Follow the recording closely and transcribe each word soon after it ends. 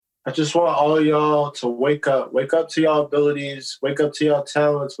I just want all y'all to wake up to y'all abilities, wake up to y'all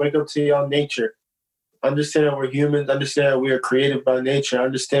talents, wake up to y'all nature. Understand that we're humans, understand that we are created by nature,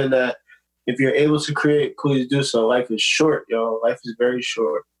 understand that if you're able to create, please do so. Life is short, yo. Life is very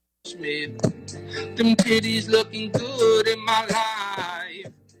short. Smith, them titties looking good in my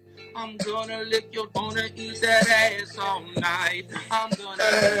life. I'm gonna lick your gonna eat that ass all night. I'm gonna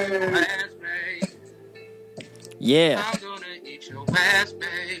eat your ass, babe. Yeah. I'm gonna eat your ass,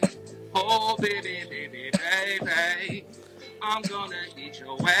 babe. Oh, baby, baby, baby. I'm gonna eat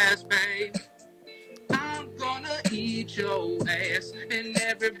your ass, babe. I'm gonna eat your ass. And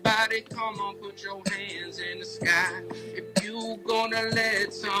everybody come on, put your hands in the sky. If you gonna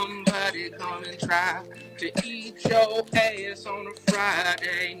let somebody come and try to eat your ass on a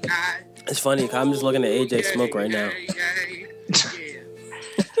Friday night. It's funny, cause I'm just looking at AJ smoke right now.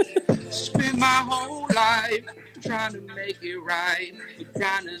 Spend my whole life trying to make it right.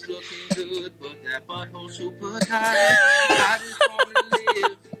 Vagina's looking good, but that butthole super tight. I just wanna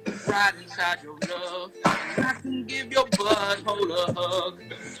live right inside your love. I can give your butthole a hug.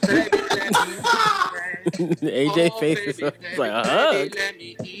 Baby, let me eat that. AJ face is like a hug. Let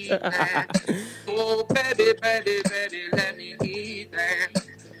me eat that. Oh, baby, baby, baby, let me eat that.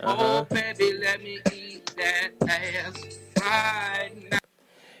 Oh, baby, let me eat that ass right now.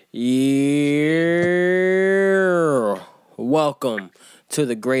 Yeah. Welcome to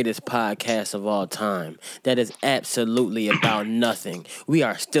the greatest podcast of all time. That is absolutely about nothing. We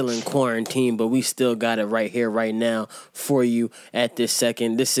are still in quarantine, but we still got it right here, right now for you at this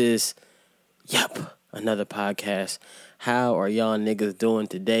second. This is, another podcast. How are y'all niggas doing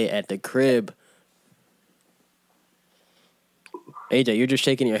today at the crib? AJ, you're just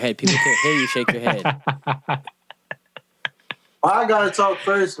shaking your head. People can't hear you shake your head. I gotta talk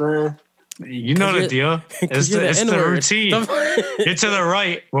first, man. You know the deal. It's the routine. You're to the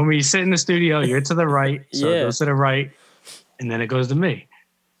right. When we sit in the studio, you're to the right. So it goes to the right, and then it goes to me.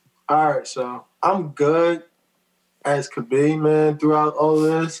 All right, so I'm good as could be, man, throughout all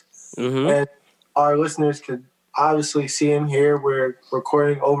this. Mm-hmm. And our listeners could obviously see and hear we're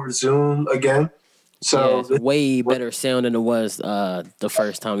recording over Zoom again. So it's way better sound than it was the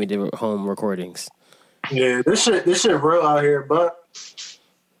first time we did home recordings. Yeah, this shit real out here, but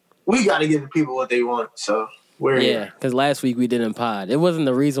we got to give the people what they want. So we're here. Because last week we didn't pod. It wasn't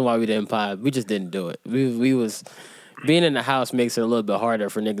the reason why we didn't pod. We just didn't do it. We was being in the house makes it a little bit harder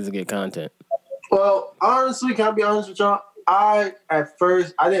for niggas to get content. Well, honestly, can I be honest with y'all? At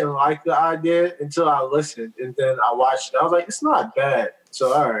first I didn't like the idea until I listened, and then I watched it. I was like, it's not bad.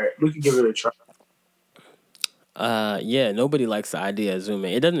 So all right, we can give it a try. Nobody likes the idea of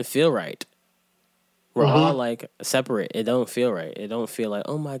zooming. It doesn't feel right. We're all like separate. It don't feel right. It don't feel like,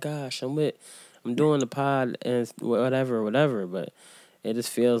 oh my gosh, I'm doing the pod and whatever. But it just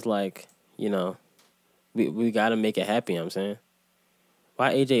feels like, we got to make it happy. You know what I'm saying,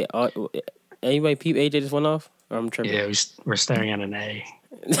 why AJ? Anybody peep AJ just went off? Or I'm tripping. Yeah, we're staring at an A.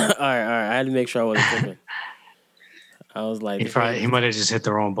 all right. I had to make sure I wasn't tripping. I was like, he might have just hit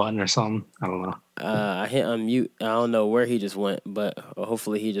the wrong button or something. I don't know. I hit unmute. I don't know where he just went, but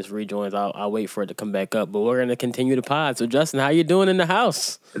hopefully he just rejoins. I'll wait for it to come back up. But we're gonna continue the pod. So Justin, how you doing in the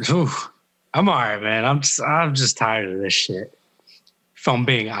house? Ooh, I'm all right, man. I'm just tired of this shit. If I'm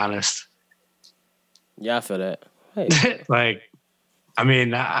being honest. Yeah, I feel that. Hey.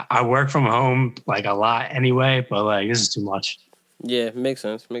 I work from home like a lot anyway, but like this is too much. Yeah, makes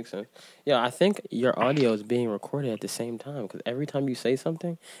sense. Yeah, I think your audio is being recorded at the same time because every time you say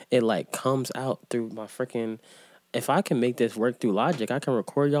something, it like comes out through my freaking. If I can make this work through Logic, I can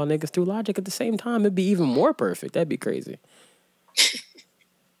record y'all niggas through Logic at the same time. It'd be even more perfect. That'd be crazy.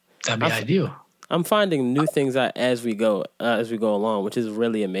 That'd be ideal. I'm finding new things out as we go along, which is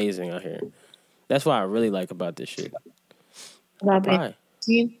really amazing out here. That's what I really like about this shit. Why?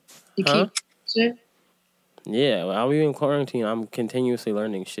 You keep shit. Yeah, while we in quarantine, I'm continuously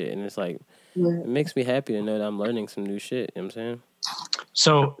learning shit, and it's like it makes me happy to know that I'm learning some new shit. You know what I'm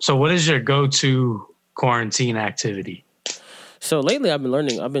saying? So what is your go-to quarantine activity? So lately, I've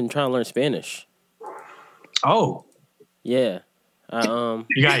been trying to learn Spanish. Oh, yeah.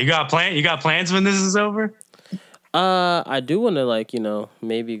 You got plans when this is over? I do want to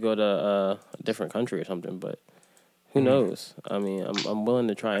maybe go to a different country or something, but. Who knows? I mean, I'm willing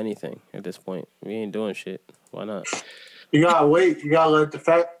to try anything at this point. We ain't doing shit. Why not? You gotta wait. You gotta let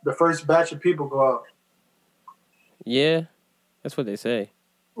the first batch of people go out. Yeah, that's what they say.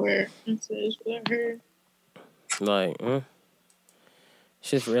 Where? That's what I heard. Like,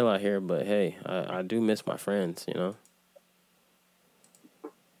 shit's real out here, but hey, I do miss my friends, We don't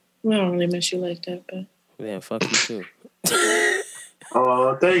really miss you like that, but. Yeah, fuck you too.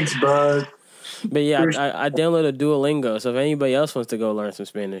 Oh, thanks, bud. But yeah, I downloaded Duolingo, so if anybody else wants to go learn some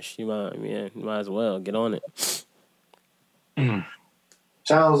Spanish, you might as well get on it.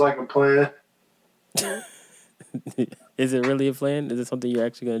 Sounds like a plan. Is it really a plan? Is it something you're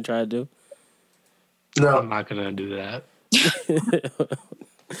actually going to try to do? No, I'm not going to do that.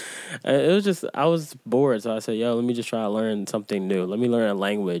 It was just, I was bored, so I said, yo, let me just try to learn something new. Let me learn a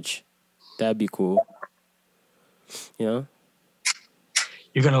language. That'd be cool. You know?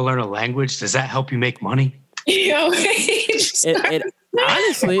 You're going to learn a language? Does that help you make money? It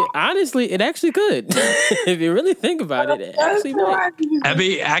honestly, it actually could. If you really think about it, it actually might. I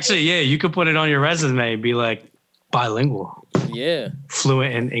mean, actually, yeah, you could put it on your resume and be like bilingual. Yeah.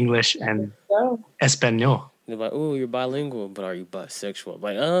 Fluent in English and Espanol. They're like, oh, you're bilingual, but are you bisexual? I'm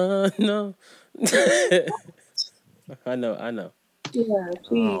like, no. I know. Yeah,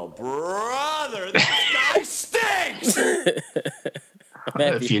 oh, brother, this guy stinks!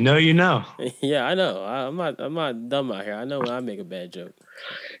 If you know, you know. Yeah, I know. I'm not dumb out here. I know when I make a bad joke.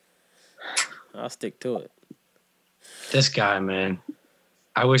 I'll stick to it. This guy, man.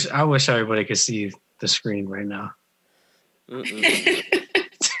 I wish everybody could see the screen right now.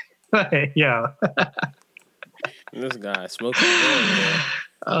 Yeah. This guy smoking. Man.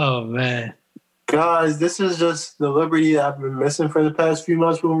 Oh man. guys, this is just the liberty I've been missing for the past few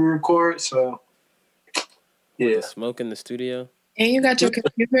months when we record. So, yeah, smoke in the studio. And you got your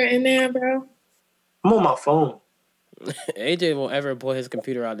computer in there, bro? I'm on my phone. AJ won't ever pull his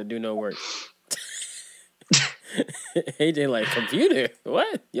computer out to do no work. AJ like, computer?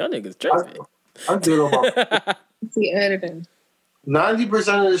 What? Y'all niggas tripping. I do it on my phone. The editing.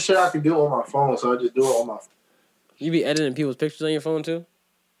 90% of the shit I can do on my phone, so I just do it on my phone. You be editing people's pictures on your phone too?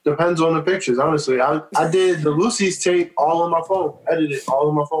 Depends on the pictures, honestly. I did the Lucy's tape all on my phone. Edited all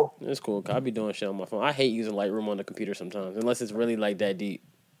on my phone. That's cool. I be doing shit on my phone. I hate using Lightroom on the computer sometimes, unless it's really like that deep.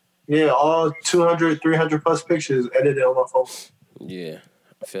 Yeah, all 200, 300 plus pictures edited on my phone. Yeah,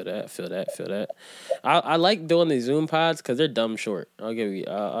 I feel that. I like doing these Zoom pods because they're dumb short.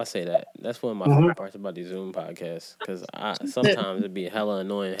 I'll say that. That's one of my favorite parts about these Zoom podcasts, because sometimes it'd be hella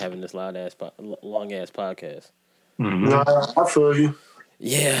annoying having this long ass podcast. Mm-hmm. No, I feel you.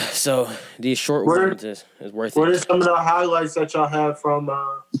 Yeah, so these short ones is worth it. What are some of the highlights that y'all have from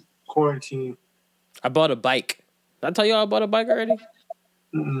quarantine? I bought a bike. Did I tell y'all I bought a bike already?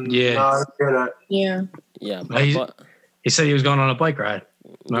 Yeah. No, I didn't hear that. Yeah. He said he was going on a bike ride.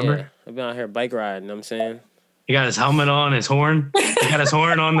 Remember? Yeah, I've been out here bike riding, you know what I'm saying? He got his helmet on, his horn. He got his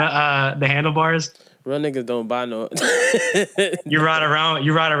horn on the handlebars. Real niggas don't buy no. You ride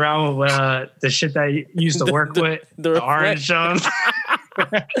around with the shit that you used to work with. The orange on.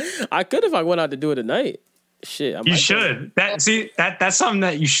 I could if I went out to do it at night. Shit, you should. That's something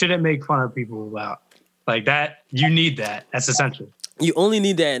that you shouldn't make fun of people about. Like that, you need that. That's essential. You only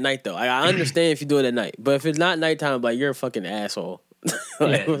need that at night, though. I understand if you do it at night, but if it's not nighttime, like, you're a fucking asshole.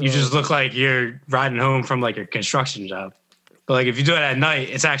 Yeah, you just look like you're riding home from like a construction job. But like if you do it at night,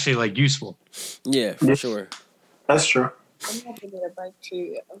 it's actually like useful. Yeah, for sure. That's true. I'm gonna have to get a bike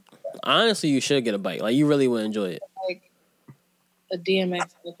too. Honestly, you should get a bike. Like, you really would enjoy it. Like a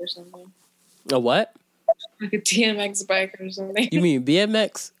DMX bike or something. A what? Like a DMX bike or something. You mean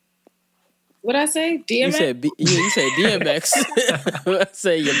BMX? What'd I say? DMX? You said DMX. I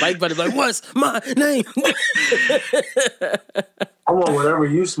say your bike buddy like, what's my name? I want whatever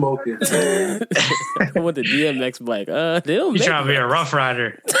you smoking. I want the DMX bike. They don't. You trying to be a rough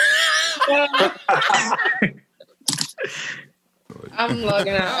rider? I'm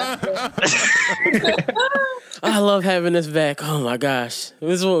logging out. I love having this back. Oh my gosh,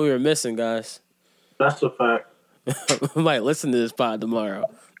 this is what we were missing, guys. That's a fact. We might listen to this pod tomorrow.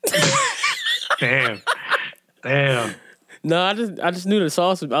 Damn. No, I just knew the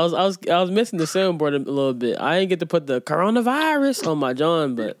sauce. I was missing the soundboard a little bit. I didn't get to put the coronavirus on my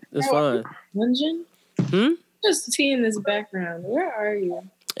John, but it's fine. Dungeon? Just seeing this background. Where are you?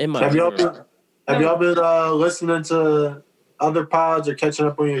 Have y'all been listening to other pods or catching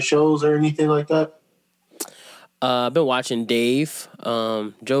up on your shows or anything like that? I've been watching Dave.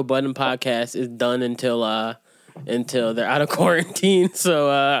 Joe Budden podcast is done until they're out of quarantine.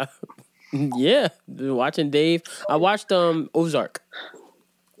 So yeah, watching Dave. I watched Ozark.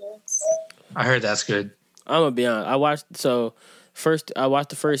 Yes. I heard that's good. I'm gonna be honest. I watched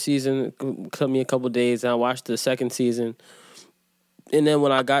the first season. It took me a couple days, and I watched the second season. And then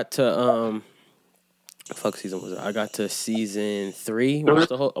when I got to fuck season was it? I got to season 3. I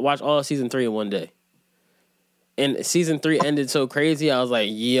watched all of season 3 in one day. And season 3 ended so crazy. I was like,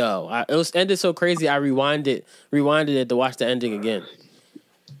 yo, it ended so crazy. I rewinded it to watch the ending again.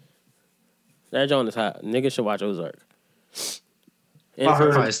 That joint is hot. Niggas should watch Ozark.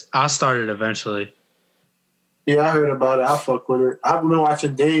 I'll start it eventually. Yeah, I heard about it. I fuck with it. I've been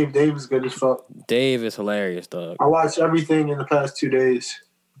watching Dave. Dave is good as fuck. Dave is hilarious, dog. I watched everything in the past 2 days.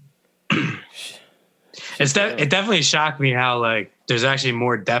 It definitely shocked me how like there's actually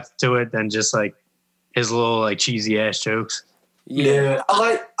more depth to it than just like his little like cheesy ass jokes. Yeah,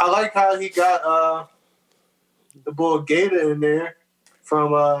 I like how he got the boy Gator in there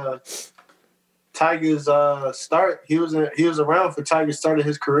from Tiger's start. He was around for Tiger's start of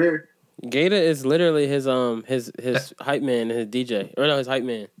his career. Gator is literally his hype man and his DJ, or no, his hype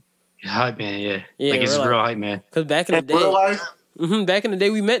man. Hype man, yeah, like he's a real hype man. Because back in the day, back in the day,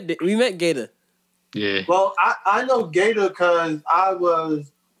 we met Gator. Yeah. Well, I know Gator because I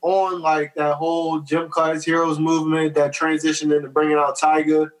was on like that whole Gym Class Heroes movement that transitioned into bringing out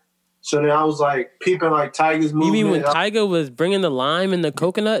Tiger. So then I was like peeping like Tiger's movement. You mean when Tiger was bringing the lime and the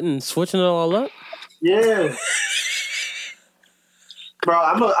coconut and switching it all up? Yeah. Bro,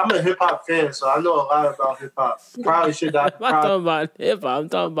 I'm a hip hop fan, so I know a lot about hip hop. Probably should not. I'm not talking about hip hop. I'm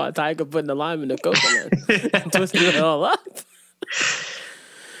talking about Tiger putting the lime in the coconut and twisting it all up.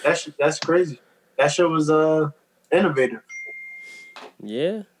 That's crazy. That shit was innovative.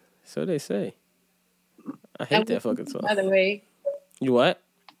 Yeah, so they say. I hate that fucking song. By the way. You what?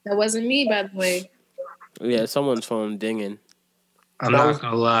 That wasn't me, by the way. Yeah, someone's phone dinging. I'm not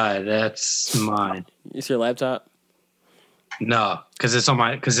gonna lie, that's mine. It's your laptop? No, because this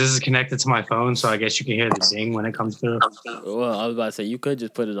is connected to my phone, so I guess you can hear the ding when it comes through. Well, I was about to say you could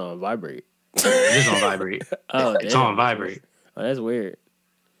just put it on vibrate. It is on vibrate. Oh, it's on vibrate. Oh, that's weird.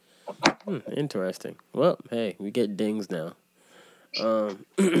 Interesting. Well, hey, we get dings now.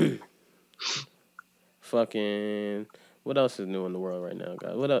 Fucking. What else is new in the world right now,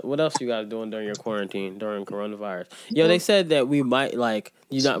 guys? What else you guys doing during your quarantine, during coronavirus? Yo, they said that we might we're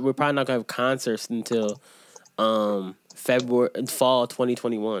probably not gonna have concerts until February, fall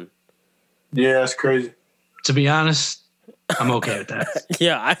 2021. Yeah, that's crazy. To be honest, I'm okay with that.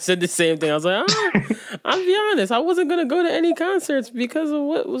 Yeah, I said the same thing. I was like, I'll be honest, I wasn't gonna go to any concerts because of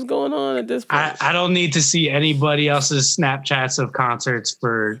what was going on at this point. I don't need to see anybody else's Snapchats of concerts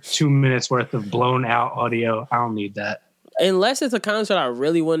for 2 minutes worth of blown out audio. I don't need that. Unless it's a concert I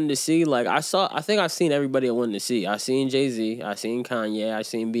really wanted to see. Like I think I've seen everybody I wanted to see. I seen Jay-Z, I seen Kanye, I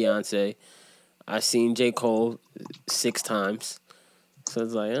seen Beyonce, I seen J. Cole 6 times. So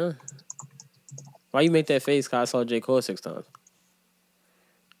it's like, why you make that face? Cause I saw J. Cole 6 times.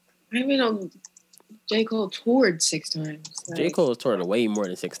 I didn't even know J. Cole toured 6 times. J. Cole has toured way more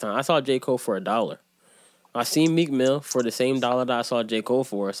than 6 times. I saw J. Cole for $1. I seen Meek Mill for the same $1 that I saw J. Cole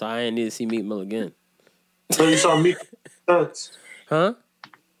for, so I didn't need to see Meek Mill again. So you saw Meek for 50 cents? Huh?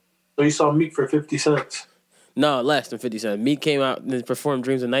 So you saw Meek for 50 cents? No, less than 50 cents. Meek came out and performed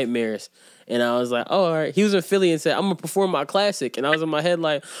Dreams and Nightmares. And I was like, oh, all right. He was in Philly and said, I'm going to perform my classic. And I was in my head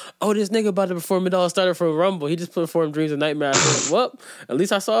like, oh, this nigga about to perform It All Started from Rumble. He just performed Dreams and Nightmares. I said, well, at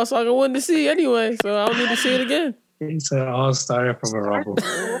least I saw a song I wanted to see anyway. So I don't need to see it again. He said It All Started from a Rumble.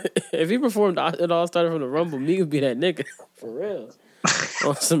 If he performed It All Started from the Rumble, Meek would be that nigga. For real.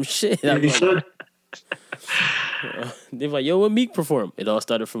 On some shit. Yeah, he should. They're like, yo, what Meek perform? It All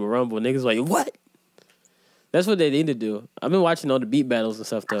Started from a Rumble. Niggas like, what? That's what they need to do. I've been watching all the beat battles and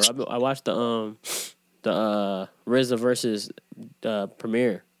stuff though. I watched the RZA versus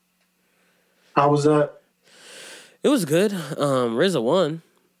premiere. How was that? It was good. RZA won.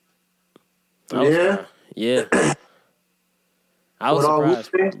 Yeah. I was surprised.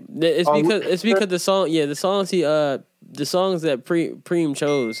 It's because the songs that Preem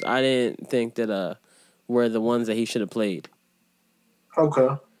chose, I didn't think that were the ones that he should have played. Okay.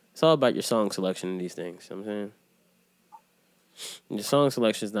 It's all about your song selection in these things. You know what I'm saying? If your song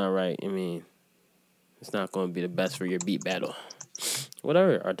selection's not right, I mean, it's not going to be the best for your beat battle. What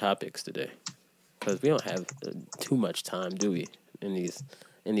are our topics today? Because we don't have too much time, do we? In these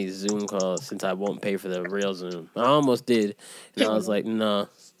Zoom calls, since I won't pay for the real Zoom. I almost did, and I was like, no.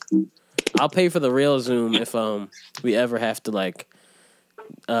 I'll pay for the real Zoom if we ever have to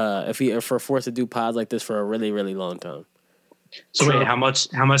if we're forced to do pods like this for a really, really long time. So wait, how much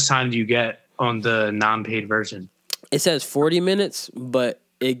time do you get on the non-paid version? It says 40 minutes, but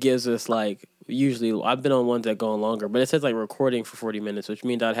it gives us usually I've been on ones that go on longer, but it says recording for 40 minutes, which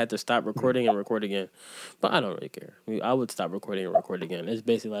means I'd have to stop recording and record again. But I don't really care. I would stop recording and record again. It's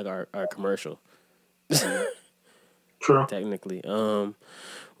basically like our commercial. True. Technically. Where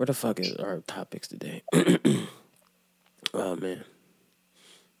the fuck is our topics today? Oh man.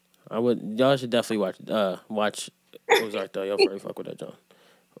 Y'all should definitely watch Ozark though. Y'all probably fuck with that, John.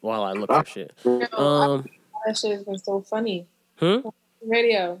 While I look up shit. That shit has been so funny.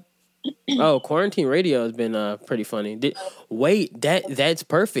 Radio. Oh, quarantine radio has been pretty funny. That's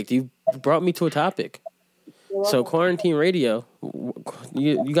perfect. You brought me to a topic. So quarantine radio,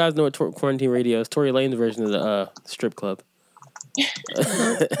 you guys know what quarantine radio is? Tory Lane's version of the strip club,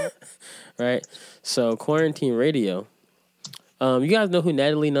 right? So quarantine radio. You guys know who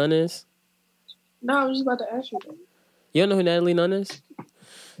Natalie Nunn is? No, I was just about to ask you. You don't know who Natalie Nunn is?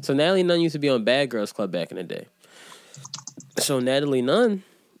 So Natalie Nunn used to be on Bad Girls Club back in the day. So Natalie Nunn,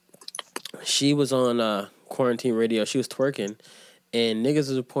 she was on quarantine radio. She was twerking, and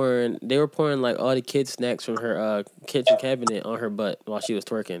niggas were pouring like all the kids' snacks from her kitchen cabinet on her butt while she was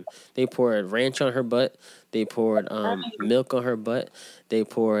twerking. They poured ranch on her butt. They poured milk on her butt. They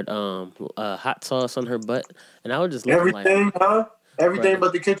poured hot sauce on her butt. And I was just looking everything, huh? Everything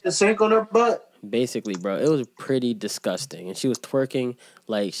but the kitchen sink on her butt. Basically, bro, it was pretty disgusting. And she was twerking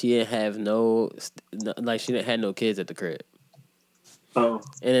like she didn't have no kids at the crib. Oh.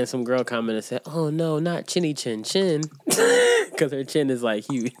 And then some girl commented and said, "Oh no, not chinny chin chin," because her chin is like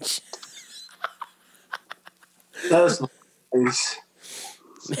huge. That's nice.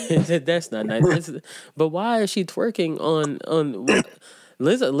 That's not nice. But why is she twerking on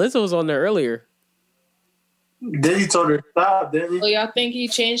Lizzo was on there earlier. Then he told her to stop, didn't he? So y'all think he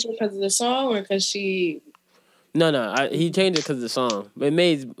changed it because of the song or because she... No, he changed it because of the song. It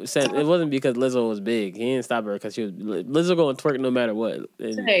made sense. It wasn't because Lizzo was big. He didn't stop her because she was... Lizzo going to twerk no matter what.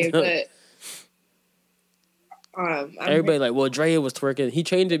 Hey, but... Everybody like, well, Drea was twerking. He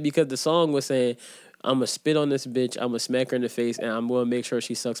changed it because the song was saying, I'm going to spit on this bitch, I'm going to smack her in the face, and I'm going to make sure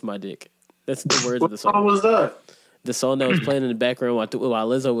she sucks my dick. That's the words of the song. What was that? The song that was playing in the background while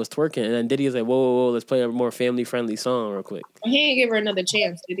Lizzo was twerking. And then Diddy was like, whoa, let's play a more family-friendly song real quick. He didn't give her another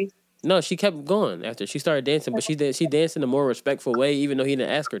chance, did he? No, she kept going after. She started dancing, but she danced in a more respectful way, even though he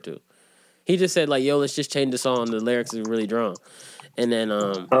didn't ask her to. He just said, like, yo, let's just change the song. The lyrics is really drawn. And then,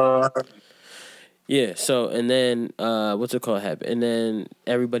 yeah, so, and then, what's it called happened? And then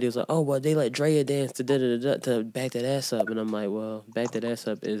everybody was like, oh, well, they let Drea dance to Back That Ass Up. And I'm like, well, Back That Ass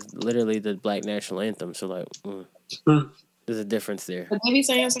Up is literally the Black national anthem. So, like, there's a difference there. But they be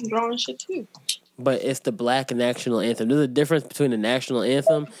saying some drawing shit, too. But it's the Black national anthem. There's a difference between the national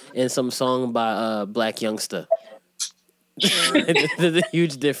anthem and some song by Black Youngsta. There's a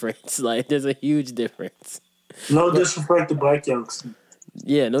huge difference. Like, there's a huge difference. No disrespect to Black Youngsta.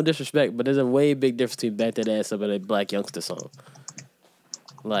 Yeah, no disrespect, but there's a way big difference between Back That Ass Up and a Black Youngsta song.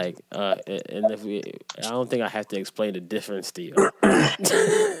 Like, and I don't think I have to explain the difference to you, but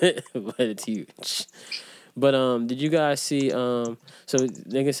it's huge. But did you guys see? So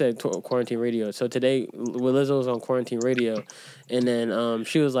like I said, quarantine radio. So today, Lizzo was on quarantine radio, and then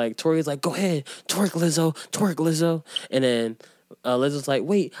she was like, Tori's like, go ahead, twerk Lizzo, and then. Lizzo's like,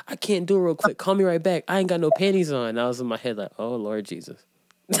 wait, I can't do it real quick. Call me right back. I ain't got no panties on. And I was in my head like, oh, Lord Jesus.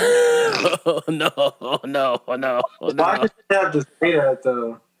 Oh, no. Why did you have to say that,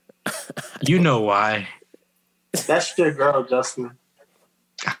 though? You know why. That's your girl, Justin.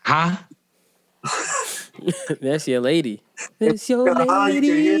 Huh? That's your lady. That's your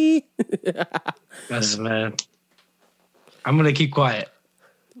lady. That's man. I'm going to keep quiet.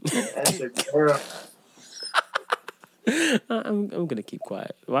 That's your girl. I'm gonna keep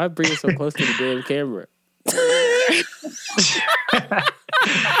quiet. Why bring it so close to the damn camera?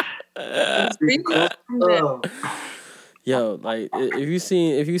 Yo, like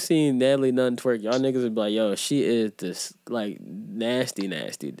if you seen Natalie Nunn twerk, y'all niggas would be like, yo, she is this like nasty.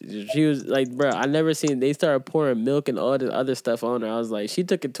 She was like, bro, I never seen. They started pouring milk and all this other stuff on her. I was like, she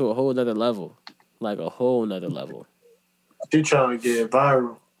took it to a whole nother level, like a whole nother level. She trying to get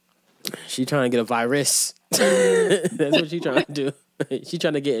viral. She trying to get a virus. That's what she trying to do. She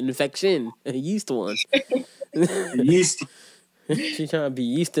trying to get an infection, a yeast one. Yeast. She trying to be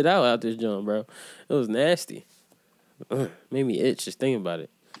yeasted out this joint, bro. It was nasty. Made me itch just thinking about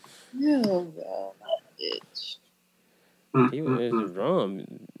it. Oh God, itch. People is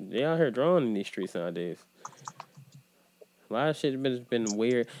drawing. They out here drawing in these streets nowadays. A lot of shit has been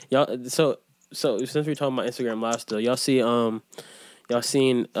weird. Y'all. So since we're talking about Instagram Live still, y'all seen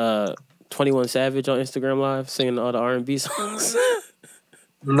 21 Savage on Instagram Live singing all the R&B songs?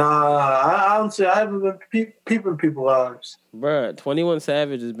 Nah, I honestly, I haven't been peeping people lives. Bruh, 21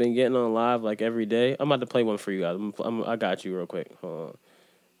 Savage has been getting on live like every day. I'm about to play one for you guys. I got you real quick. Hold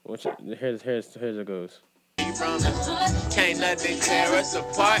on. Here's it goes. Can't nothing tear us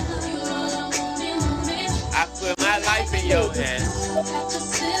apart. I put my life in your hands.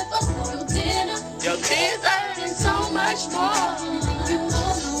 Your kids earning so much more.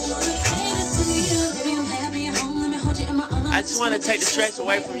 I just want to take the stress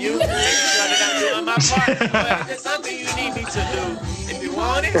away from you, making sure that I'm doing my part. But if there's something you need me to do, if you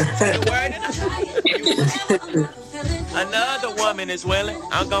want it. The word another woman is willing.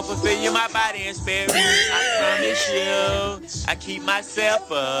 I'm gonna fulfill you my body and spirit. I promise you, I keep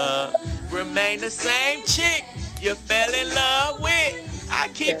myself up. Remain the same chick you fell in love with. I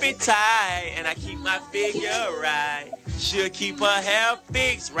keep it tight and I keep my figure right. She'll keep her hair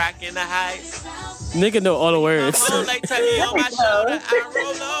fixed, rocking the heights. Nigga know all the words. Like me on my shoulder, I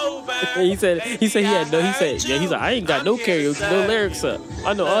roll over. he said he had no. He said yeah. He's like I ain't got no karaoke, no lyrics up.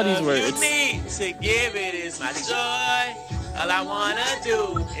 I know all these words. You need to give it is my joy. All I wanna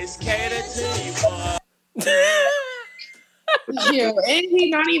do is cater to you, boy. Yeah, and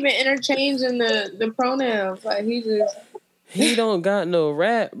he not even interchanging the pronouns. Like he don't got no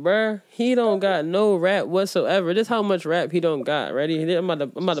rap, bruh. He don't got no rap whatsoever. This how much rap he don't got. Ready? I'm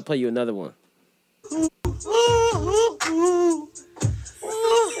about to play you another one.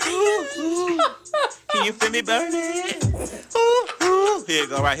 Can you feel me burning? Here you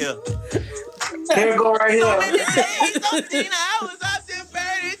go, right here. Here you go, right here.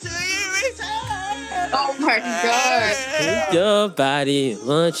 oh my god. Your body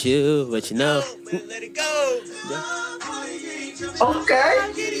wants you, but you know. Let it go. Okay.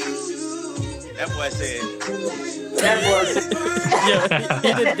 That boy said. Yeah, he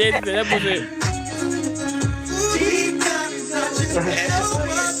just did that boy said.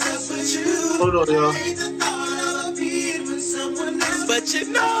 Hold on, y'all. But you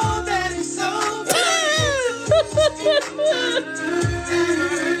know that it's so.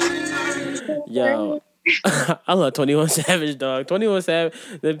 Yo, I love 21 Savage, dog. 21 Savage.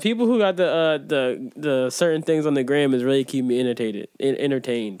 The people who got the certain things on the gram is really keeping me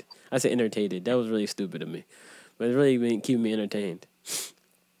entertained. I said entertained. That was really stupid of me, but it's really been keeping me entertained.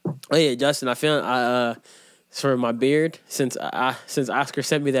 Oh yeah, Justin, I found for my beard since Oscar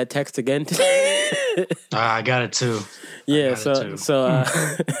sent me that text again today. I got it too. Yeah, so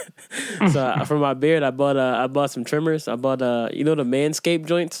for my beard, I bought some trimmers. I bought the Manscaped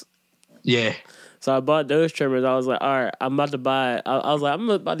joints. Yeah. So I bought those trimmers. I was like, all right, I'm about to buy. I was like, I'm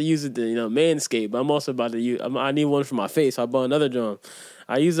about to use it to Manscaped, but I'm also about to use. I need one for my face. So I bought another joint.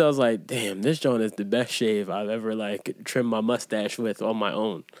 I used it. I was like, damn, this joint is the best shave I've ever trimmed my mustache with on my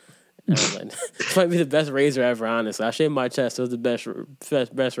own. And I was like, this might be the best razor ever. Honestly, I shaved my chest. It was the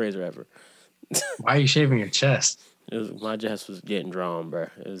best razor ever. Why are you shaving your chest? My chest was getting drawn, bro.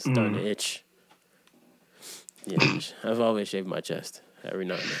 It was starting to itch. Yeah, I've always shaved my chest every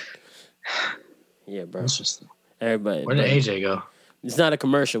now and then. Yeah, bro. Interesting. Everybody. Where did AJ go? It's not a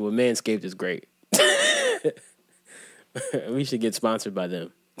commercial, but Manscaped is great. We should get sponsored by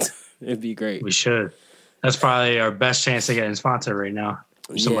them. It'd be great. We should. That's probably our best chance to getting sponsored right now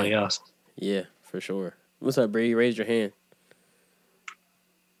from somebody else. Yeah, for sure. What's up, Brady? Raise your hand.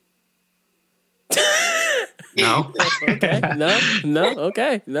 No. Okay. No.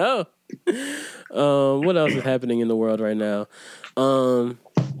 Okay. No. What else is happening in the world right now? Y'all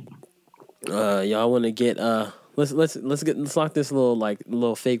want to get let's lock this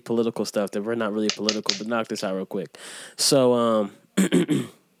little fake political stuff that we're not really political, but knock this out real quick. So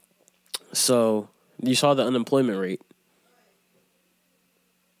so you saw the unemployment rate.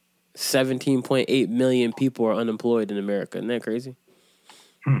 17.8 million people are unemployed in America. Isn't that crazy?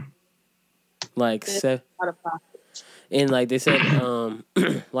 And they said,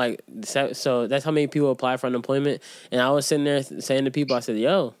 so that's how many people apply for unemployment. And I was sitting there saying to people, I said,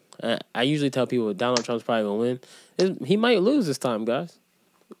 yo, I usually tell people Donald Trump's probably going to win. He might lose this time, guys.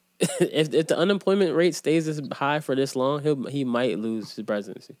 if the unemployment rate stays this high for this long, he might lose his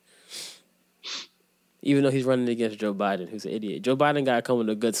presidency. Even though he's running against Joe Biden, who's an idiot. Joe Biden got to come with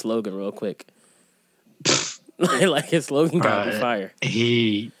a good slogan real quick. His slogan got to be fire.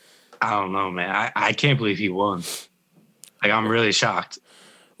 I don't know, man. I can't believe he won. I'm really shocked.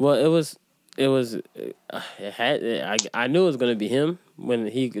 Well, I knew it was going to be him when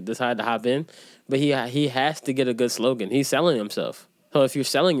he decided to hop in, but he has to get a good slogan. He's selling himself. So if you're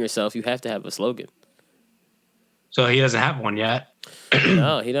selling yourself, you have to have a slogan. So he doesn't have one yet?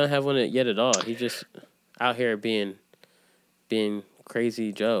 No, he don't have one yet at all. He's just out here being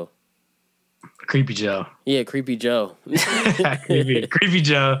crazy Joe. Creepy Joe. Yeah, Creepy Joe. creepy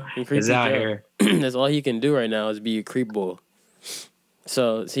Joe is out here. That's all he can do right now is be a creep bull.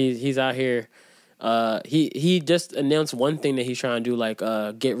 So he's out here. He just announced one thing that he's trying to do,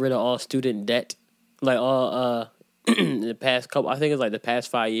 get rid of all student debt. The past couple, I think it's the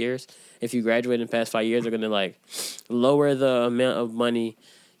past 5 years. If you graduate in the past 5 years, they're gonna lower the amount of money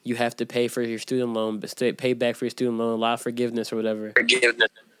you have to pay for your student loan, but pay back for your student loan, allow forgiveness or whatever.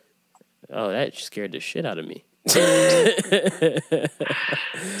 Oh, that scared the shit out of me. He's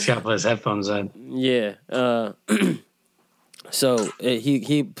got to put his headphones on. Yeah. So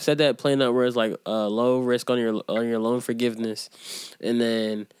he said that playing out where it's like low risk on your loan forgiveness, and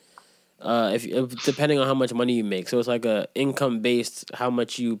then if depending on how much money you make, so it's like a income based how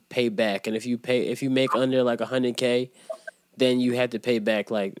much you pay back, and if you make under like $100K, then you have to pay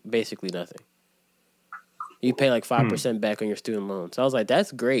back like basically nothing. You pay like 5% back on your student loans. So I was like,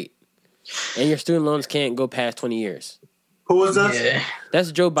 that's great, and your student loans can't go past 20 years. Who was that? Yeah.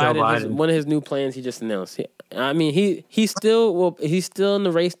 That's Joe Biden. One of his new plans he just announced. He's still in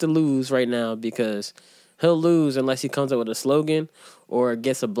the race to lose right now because he'll lose unless he comes up with a slogan or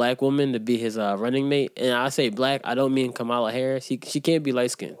gets a black woman to be his running mate. And I say black, I don't mean Kamala Harris. She can't be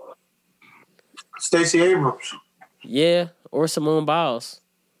light skinned. Stacey Abrams. Yeah, or Simone Biles.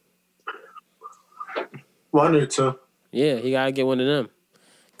 One or two. Yeah, he gotta get one of them.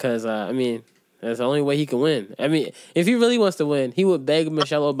 Cause that's the only way he can win. I mean, if he really wants to win, he would beg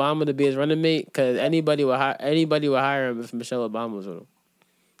Michelle Obama to be his running mate. Because anybody would hire him if Michelle Obama was with him.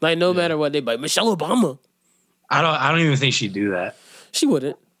 Like no matter what, they'd be like Michelle Obama. I don't even think she'd do that. She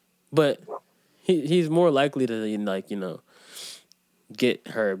wouldn't, but he's more likely to get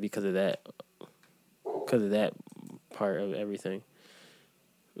her because of that part of everything.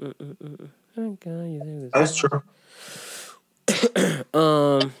 That's true.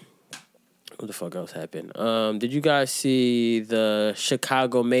 What the fuck else happened? Did you guys see the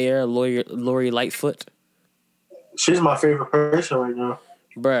Chicago mayor, Lori Lightfoot? She's my favorite person right now.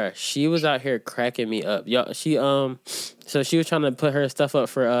 Bruh, she was out here cracking me up. Yo, so she was trying to put her stuff up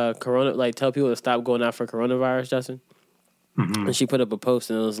for corona, like tell people to stop going out for coronavirus, Justin. Mm-hmm. And she put up a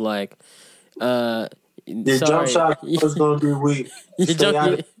post and it was like, your jump shot was gonna be weak. Stay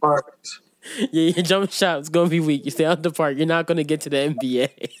out of the parks. Yeah, your jump shot's gonna be weak. You stay out the park. You're not gonna get to the NBA.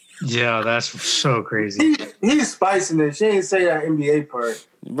 Yeah, that's so crazy. He's spicing it. She ain't say that NBA part.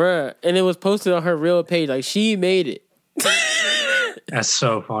 Bruh. And it was posted on her real page. Like, she made it. That's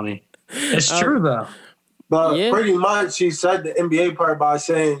so funny. It's true, though. But pretty much she said the NBA part by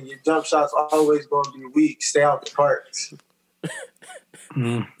saying your jump shot's always going to be weak. Stay out the parks.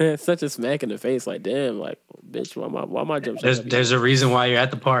 It's such a smack in the face. Like, damn, like, bitch, why my jump shot? There's a reason why you're at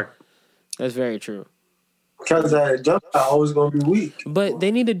the park. That's very true. Because that jump shot always going to be weak. But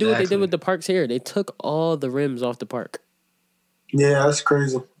they need to do what they did with the parks here. They took all the rims off the park. Yeah, that's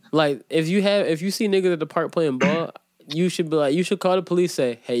crazy. Like, if you see niggas at the park playing ball, you should call the police,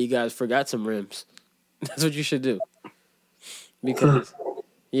 say, hey, you guys forgot some rims. That's what you should do. Because,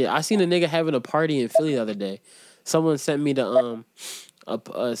 I seen a nigga having a party in Philly the other day. Someone sent me the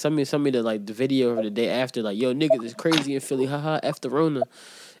the video of the day after, like, yo, niggas is crazy in Philly, haha, F the Rona.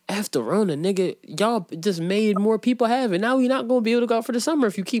 After Rona, nigga, y'all just made more people have it. Now you're not gonna be able to go out for the summer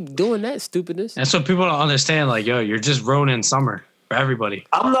if you keep doing that stupidness. That's what people don't understand. Like, yo, you're just ruining summer for everybody.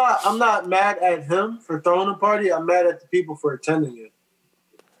 I'm not mad at him for throwing a party. I'm mad at the people for attending it.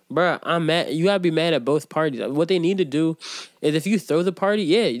 Bruh, I'm mad. You gotta be mad at both parties. What they need to do is if you throw the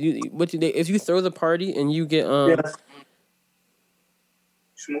party, if you throw the party and you get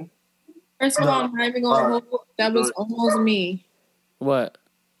First of all, I'm not even gonna hold. That was almost me. What?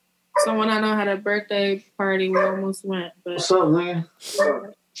 Someone I know had a birthday party. We almost went. But what's up, man?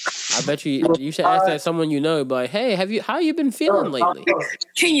 I bet you should ask that someone you know. But hey, how you been feeling lately?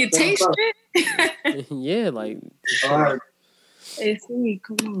 Can you taste it? Yeah, like. Hey, sweet,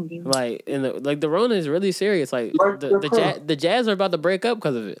 come on, dude. Like, the Rona is really serious. Like, the Jazz are about to break up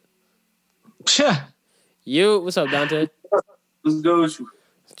because of it. What's up, Dante? Let's go with you.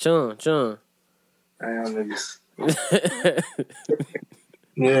 Chun. Damn, niggas.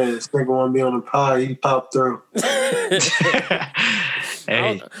 Yeah, this nigga want to be on the pod. He popped through.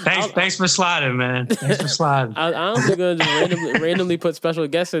 Hey, thanks for sliding, man. Thanks for sliding. I honestly gonna just randomly put special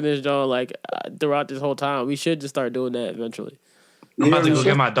guests in this joint like throughout this whole time. We should just start doing that eventually. I'm about to go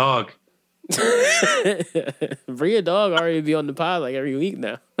get my dog. Bria dog already be on the pod like every week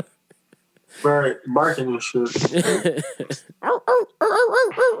now. Right, barking and shit.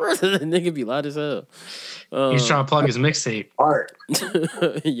 Nigga be loud as hell. He's trying to plug his mixtape. Art.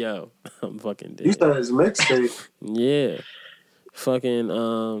 Yo, I'm fucking dead. He said his mixtape. Yeah. Fucking,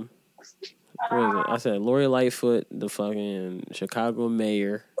 what is it? I said Lori Lightfoot, the fucking Chicago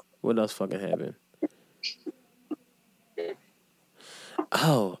mayor. What else fucking happened?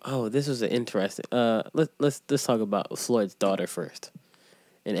 Oh, this was an interesting. Let's talk about Floyd's daughter first.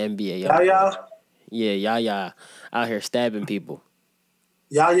 In NBA. Yaya? Yeah, Yaya. Out here stabbing people.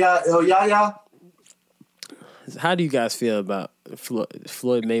 Yaya? How do you guys feel about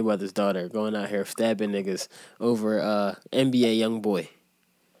Floyd Mayweather's daughter going out here stabbing niggas over NBA young boy?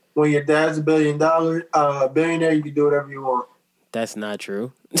 When your dad's a billionaire, you can do whatever you want. That's not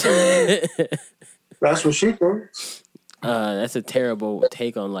true. That's what she thinks. That's a terrible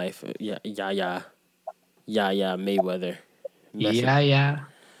take on life. Yeah, Mayweather. Yeah.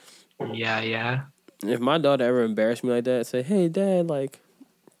 If my daughter ever embarrassed me like that, say, "Hey, Dad, like."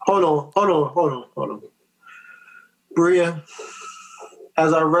 Hold on. Bria,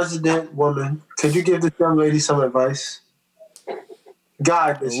 as our resident woman, could you give this young lady some advice?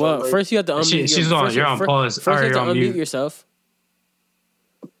 God, this young lady. First you have to unmute. She's on. You're on pause. First you have to unmute yourself.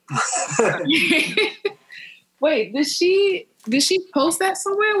 Wait, did she post that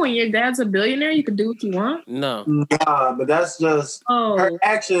somewhere? When your dad's a billionaire, you can do what you want? No. Nah, but that's just her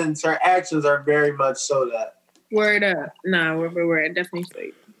actions. Her actions are very much so that. Word up. Nah, we're definitely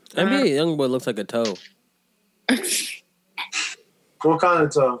fake. I mean, a young boy looks like a toe. What kind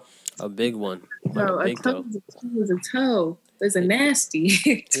of toe? A big one. No, like a toe. Is a toe. It's a nasty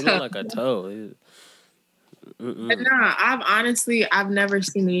toe. He look like a toe. But nah, I've never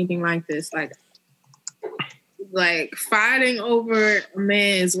seen anything like this. Like fighting over a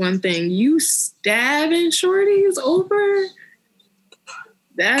man is one thing. You stabbing shorties over?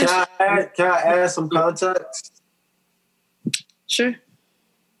 Can I add some context? Sure.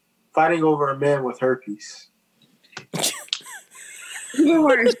 Fighting over a man with herpes.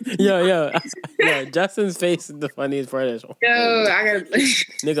 Yo, Justin's face is the funniest part of this one. Yo, I got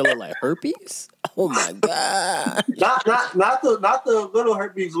nigga look like herpes? Oh my god. Not the little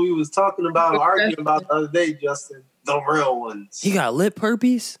herpes we was talking about or arguing about the other day, Justin. The real ones. He got lip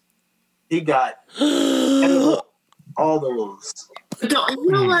herpes? He got all those. You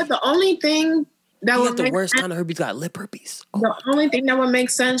know what? The only thing that would make the worst kind of herpes got lip herpes. Oh. The only thing that would make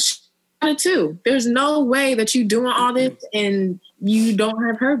sense too. There's no way that you doing all this and you don't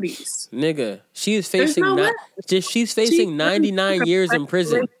have herpes. Nigga, she's facing 99 years in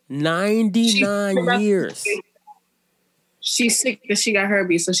prison. 99 years. She's sick because she got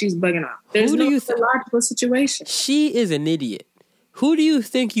herpes, so she's bugging out. There's no logical situation. She is an idiot. Who do you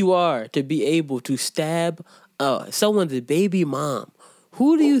think you are to be able to stab someone's baby mom?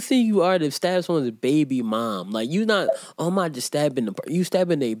 Who do you think you are to stab someone's baby mom? Like, you not, I'm not just stabbing them. You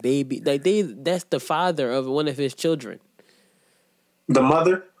stabbing a baby. Like, that's the father of one of his children. The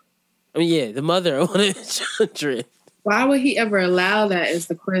mother? I mean, yeah, the mother of one of his children. Why would he ever allow that is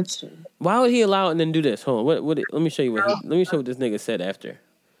the question. Why would he allow it and then do this? Hold on. Let me show you let me show what this nigga said after.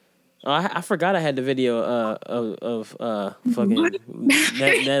 Oh, I forgot I had the video of fucking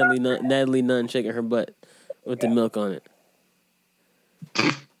Natalie Nunn shaking her butt with the milk on it.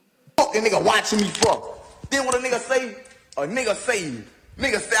 Fuck that nigga watching me fuck. Then what a nigga say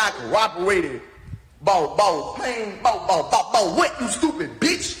I cooperated. About what, you stupid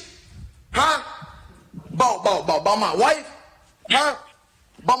bitch? Huh? About my wife? Huh?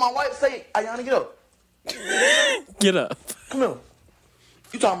 About my wife say, Ayana, get up. Get up. Come here.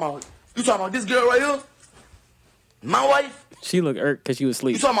 You talking about this girl right here? My wife? She look irked because she was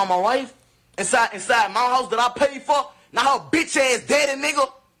asleep. You talking about my wife? Inside my house that I paid for? Now her bitch ass daddy, nigga?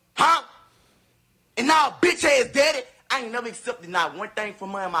 Huh? And now her bitch ass daddy? I ain't never accepted not one thing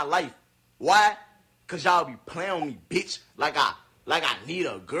from her in my life. Why? Cause y'all be playing on me, bitch. Like I need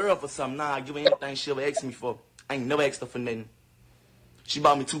a girl for something. Nah, I give her anything she ever asked me for. I ain't never asked her for nothing. She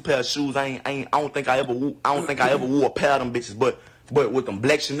bought me 2 pairs of shoes. I don't think I ever wore a pair of them bitches. But with them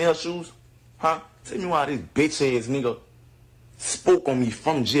black Chanel shoes, huh? Tell me why this bitch ass nigga spoke on me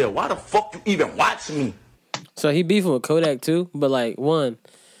from jail. Why the fuck you even watching me? So he beefing with Kodak too, but like here's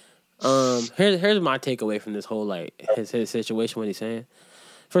my takeaway from this whole like his situation. What he's saying.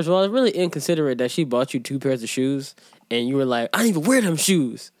 First of all, it's really inconsiderate that she bought you 2 pairs of shoes and you were like, I didn't even wear them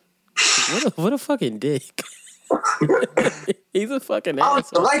shoes. What a fucking dick. He's a fucking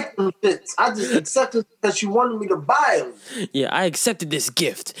asshole. I like them shits. I just accepted that she wanted me to buy them. Yeah, I accepted this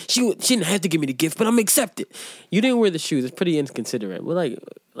gift. She didn't have to give me the gift, but I'm accepted. You didn't wear the shoes. It's pretty inconsiderate. But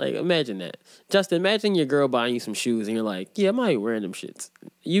like imagine that. Justin, imagine your girl buying you some shoes and you're like, yeah, I'm not even wearing them shits.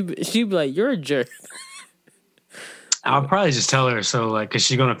 She'd be like, you're a jerk. I'll probably just tell her so, like, because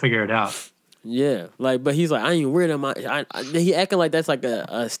she's going to figure it out. Yeah, like, but he's like, I didn't even wear them. He acting like that's like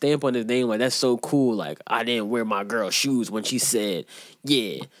a stamp on his name. Like, that's so cool. Like, I didn't wear my girl's shoes when she said,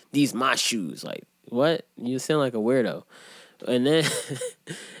 yeah, these my shoes. Like, what? You sound like a weirdo. And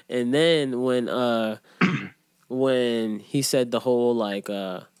then when he said the whole, like,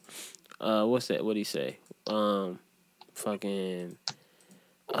 what's that? What'd he say? When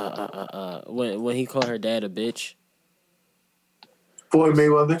he called her dad a bitch. Floyd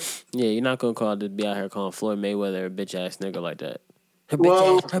Mayweather? Yeah, you're not gonna be out here calling Floyd Mayweather a bitch ass nigga like that. Her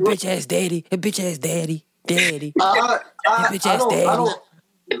bitch ass daddy. Her bitch ass daddy. Daddy. I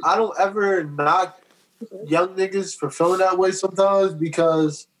don't ever knock young niggas for feeling that way sometimes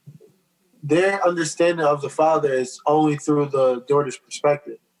because their understanding of the father is only through the daughter's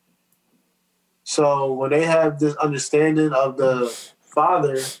perspective. So when they have this understanding of the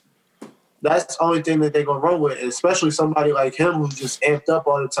father, that's the only thing that they're going to run with, especially somebody like him who's just amped up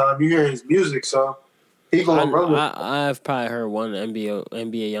all the time. You hear his music, so he going to run with it. I've probably heard one NBA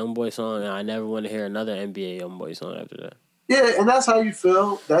YoungBoy song, and I never want to hear another NBA YoungBoy song after that. Yeah, and that's how you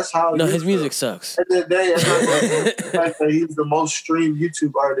feel. That's how. No, his music sucks. At the end of the day, it's not the fact that he's the most streamed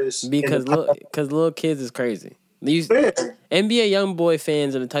YouTube artist. Because little kids is crazy. These NBA YoungBoy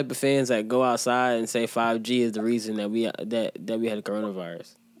fans are the type of fans that go outside and say 5G is the reason that we had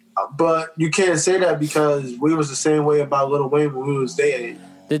coronavirus. But you can't say that because we was the same way about Lil Wayne when we was their age.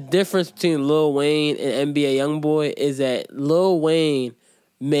 The difference between Lil Wayne and NBA YoungBoy is that Lil Wayne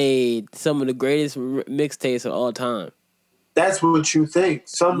made some of the greatest mixtapes of all time. That's what you think.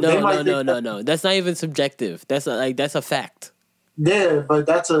 No. That's not even subjective. That's a fact. Yeah, but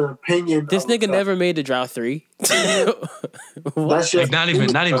that's an opinion. This nigga never made the Drought 3. That's just not even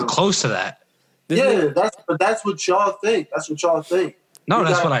close to that. That's what y'all think. That's what y'all think. No,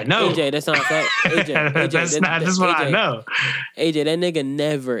 that's what I know. AJ, that's not a fact. AJ, that's what I know. AJ, that nigga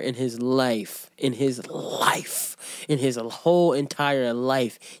never in his whole entire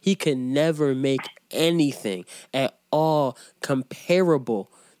life, he could never make anything at all comparable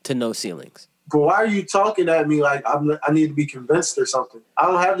to No Ceilings. But why are you talking at me like I need to be convinced or something? I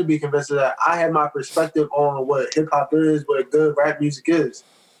don't have to be convinced of that. I have my perspective on what hip-hop is, what good rap music is.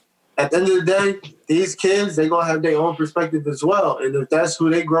 At the end of the day, these kids, they're going to have their own perspective as well. And if that's who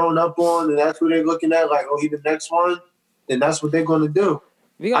they growing up on and that's who they're looking at, like, oh, he the next one, then that's what they're going to do.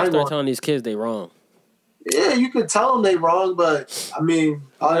 We got to start telling these kids they wrong. Yeah, you can tell them they wrong, but, I mean...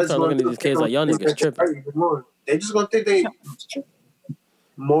 I start looking at these kids like, y'all niggas tripping. They just going to think they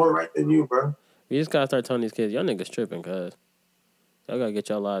more right than you, bro. We just got to start telling these kids, y'all niggas tripping, cuz. Y'all got to get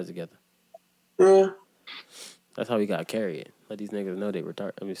y'all lives together. Yeah. That's how we got to carry it. Let these niggas know they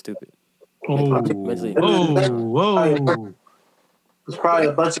retarded. I mean, stupid. Mentally. Whoa. There's probably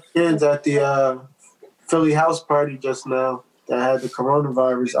a bunch of kids at the Philly house party just now that had the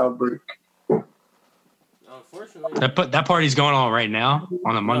coronavirus outbreak. Unfortunately. That party's going on right now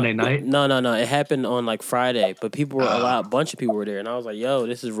on a Monday night? No. It happened on like Friday, but people were a bunch of people were there, and I was like, yo,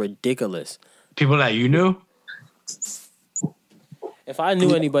 this is ridiculous. People that you knew? If I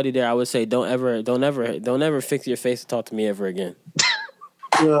knew anybody there, I would say don't ever fix your face to talk to me ever again.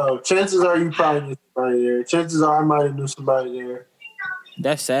 Yo, chances are you probably knew somebody there. Chances are I might have knew somebody there.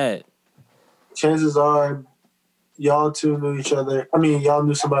 That's sad. Chances are y'all two knew each other. I mean, y'all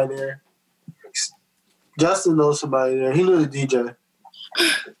knew somebody there. Justin knows somebody there. He knew the DJ.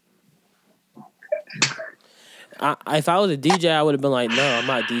 If I was a DJ, I would have been like, no, I'm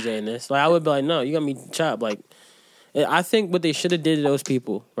not DJing this. Like, I would be like, no, you got me chopped. Like, I think what they should have did to those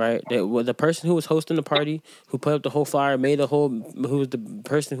people, right? The person who was hosting the party, who put up the whole flyer, who was the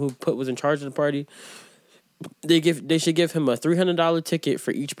person who was in charge of the party, they should give him a $300 ticket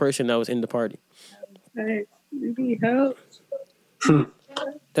for each person that was in the party. Hey, you need help?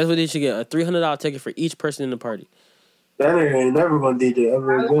 That's what they should get, a $300 ticket for each person in the party. That nigga ain't never gonna DJ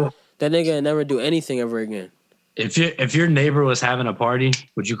ever again. That nigga ain't never do anything ever again. If your neighbor was having a party,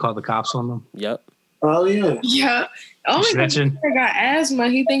 would you call the cops on them? Yep. Oh yeah. Yeah. Only because he got asthma,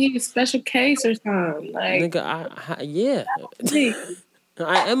 he think he's a special case or something. Like, nigga, yeah.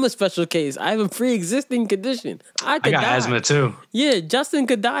 I am a special case. I have a pre-existing condition. I got die. Asthma too. Yeah, Justin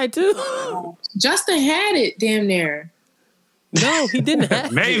could die too. Justin had it damn near. No, he didn't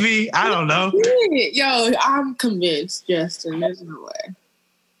have Maybe. it. I don't know. Yo, I'm convinced, Justin. There's no way.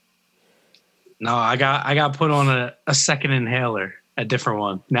 No, I got put on a second inhaler, a different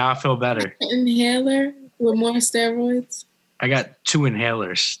one. Now I feel better. Inhaler with more steroids? I got two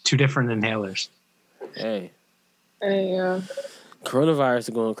different inhalers. Hey. Coronavirus is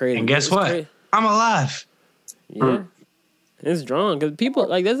going crazy. And guess what? Crazy. I'm alive. Yeah. It's drawn because people,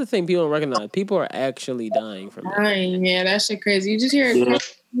 like, that's the thing people don't recognize. People are actually dying from it. Yeah, that shit crazy. You just hear Carl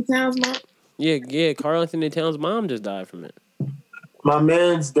Anthony Towns' mom? Yeah, Carl Anthony Towns' mom just died from it. My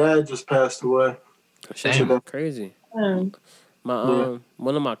man's dad just passed away. Damn, crazy. One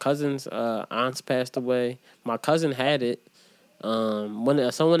of my cousins' aunts passed away. My cousin had it.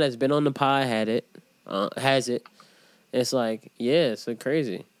 Someone that's been on the pod had it. Has it. It's like, yeah, it's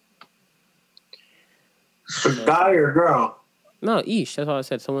crazy. Guy or girl? No, Ish. That's all I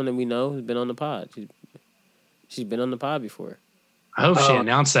said. Someone that we know who's been on the pod. She's been on the pod before. I hope she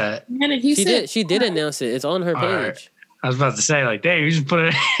announced that. She did announce it. It's on her page. Right. I was about to say, like, dang, you just put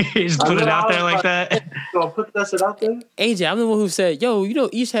it out there like that. So put that shit out there. AJ, I'm the one who said, yo,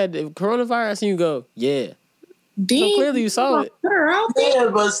 Ish had the coronavirus, and you go, yeah. Dean, So clearly you saw it. Put her out there.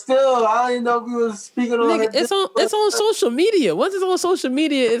 Yeah, but still, I didn't know if we was speaking on Nigga, it's on social media. Once it's on social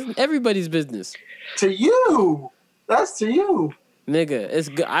media, it's everybody's business. To you. That's to you. Nigga, it's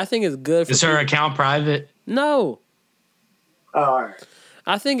good. I think it's good for Is her account private? No. All right.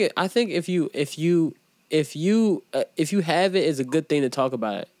 I think if you have it, it's a good thing to talk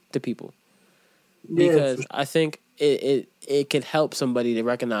about it to people. Because Yeah, I think it could help somebody to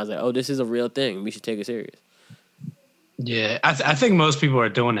recognize that, oh, this is a real thing. We should take it serious. Yeah, I think most people are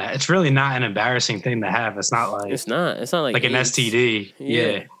doing that. It's really not an embarrassing thing to have. It's not like It's not like an AIDS. STD.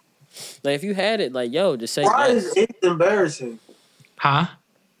 Yeah. Like if you had it, like yo, just say why yes. is it embarrassing? Huh?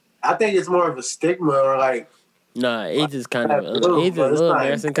 I think it's more of a stigma or like. Nah, AIDS is kind of Absolutely, AIDS is a but it's little not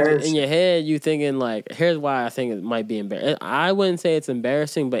embarrassing because in embarrassing. your head you thinking like, here's why I think it might be embarrassing. I wouldn't say it's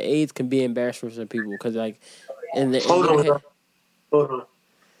embarrassing, but AIDS can be embarrassing for some people because like in Hold your on, head, hold on.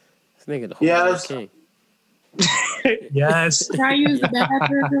 this nigga the whole Yes. king. Yes. Can I use the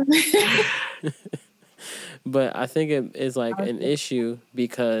bathroom? But I think it is like an issue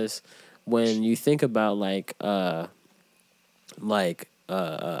because when you think about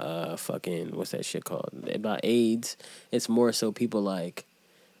fucking what's that shit called about AIDS, it's more so people like,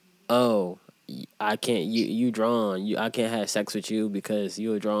 oh, I can't you drawn, I can't have sex with you because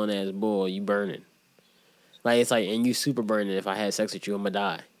you a drawn ass boy, you burning. Like it's like, and you super burning. If I had sex with you, I'm gonna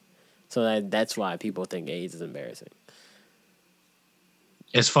die. So that's why people think AIDS is embarrassing.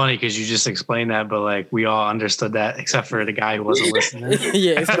 It's funny because you just explained that, but like we all understood that except for the guy who wasn't listening.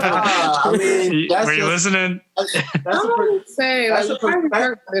 Yeah, it's I mean, that's Were you just, listening? that's I'm a gonna say, that's like, a why are we perspective.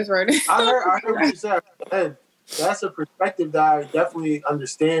 talking about this right now? I heard what you said. Man, that's a perspective that I definitely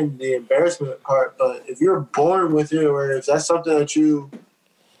understand the embarrassment part. But if you're born with it, or if that's something that you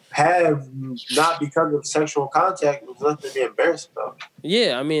have not because of sexual contact, there's nothing to be embarrassed about.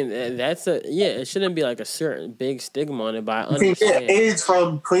 Yeah, I mean it shouldn't be like a certain big stigma on it, but I You can get understand. AIDS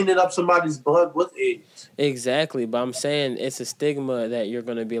from cleaning up somebody's blood with AIDS. Exactly, but I'm saying it's a stigma that you're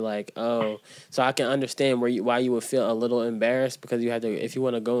gonna be like, oh, so I can understand why you would feel a little embarrassed because you have to, if you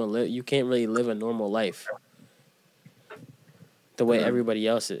want to go and live, you can't really live a normal life the way everybody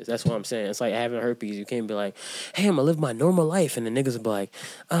else is. That's what I'm saying. It's like having herpes. You can't be like, hey, I'm gonna live my normal life, and the niggas will be like,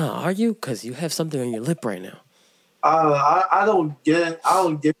 are you? Because you have something on your lip right now. I don't get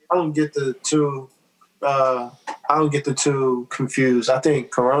the two. I don't get the two confused. I think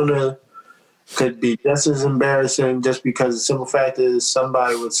Corona could be just as embarrassing just because the simple fact is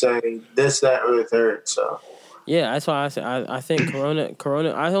somebody would say this, that, or the third. So yeah, that's why I say I think Corona.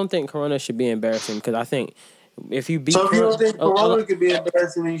 I don't think Corona should be embarrassing because I think if you beat. So if you don't think Corona oh, could be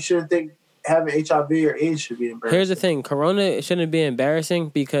embarrassing, then you shouldn't think having HIV or AIDS should be embarrassing. Here's the thing. Corona shouldn't be embarrassing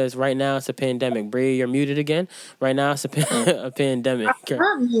because right now it's a pandemic. Bree, you're muted again. Right now it's a pandemic.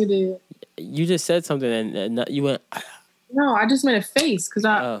 I'm muted. You just said something and you went... No, I just meant a face because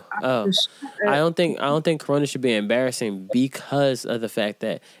I don't think Corona should be embarrassing because of the fact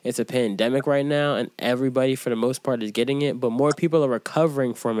that it's a pandemic right now and everybody for the most part is getting it, but more people are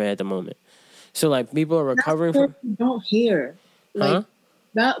recovering from it at the moment. So like people are recovering from... We don't hear. Like,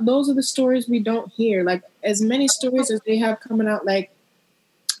 Huh? Those are the stories we don't hear. Like as many stories as they have coming out, like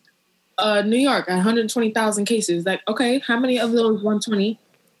New York, 120,000 cases. Like, okay, how many of those 120?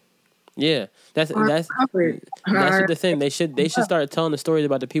 Yeah, that's covered? the thing. They should start telling the stories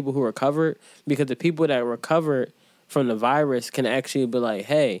about the people who recovered, because the people that recovered from the virus can actually be like,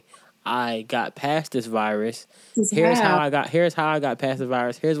 hey, I got past this virus. Here's how I got past the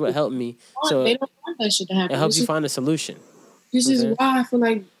virus. Here's what helped me. So they don't want that shit to happen. It helps you find a solution. This is why I feel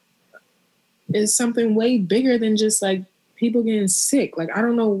like it's something way bigger than just like people getting sick. Like I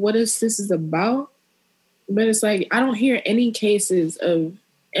don't know what this is about, but it's like I don't hear any cases of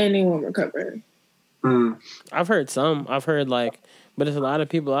anyone recovering. I've heard some. I've heard like, but there's a lot of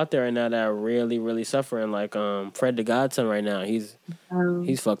people out there right now that are really, really suffering. Like Fred the Godson right now. He's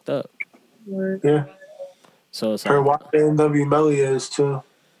fucked up. Yeah. So it's her like, YNW Melly is too.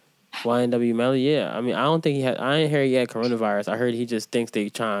 YNW Melly, yeah. I mean, I don't think he had. I ain't heard he had coronavirus. I heard he just thinks they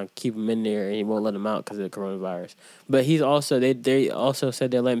trying to keep him in there and he won't let him out because of the coronavirus. But he's also they also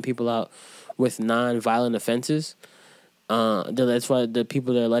said they're letting people out with non-violent offenses. That's why the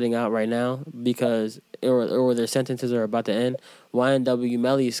people they're letting out right now, because or their sentences are about to end. YNW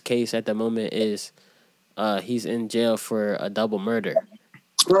Melly's case at the moment is he's in jail for a double murder.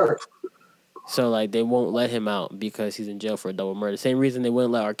 Right. So, like, they won't let him out because he's in jail for a double murder. Same reason they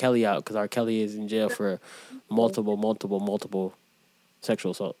wouldn't let R. Kelly out, because R. Kelly is in jail for multiple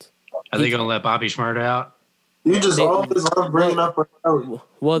sexual assaults. Are they going to let Bobby Shmurda out? You just always love bringing up R. Kelly.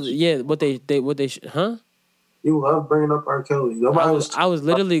 Well, yeah, what they huh? You love bringing up R. Kelly. I was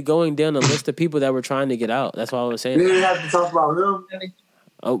literally going down a list of people that were trying to get out. That's why I was saying. You didn't have to talk about him.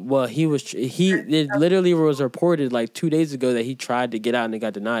 Well, it literally was reported like 2 days ago that he tried to get out and it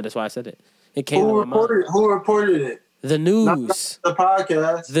got denied. That's why I said it. It came to my mind. Who reported it? The news. Not the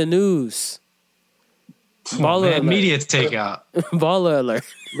podcast. The news. Baller alert. Media takeout. Baller alert.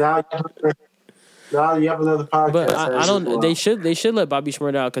 Now you have another podcast. But I don't. They should let Bobby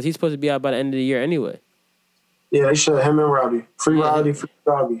Shmurda out because he's supposed to be out by the end of the year anyway. Yeah, they should. Him and Robbie. Free Robbie, free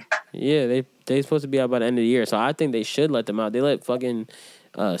Robbie. Yeah, they supposed to be out by the end of the year. So I think they should let them out. They let fucking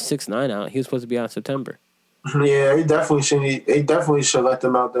 6ix9ine out. He was supposed to be out in September. Yeah, they definitely should. They definitely should let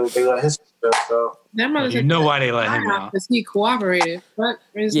them out. They let his stuff out. You know why they let him out? Because he cooperated.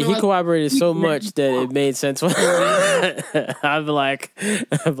 He cooperated so much that it made sense. I'm like,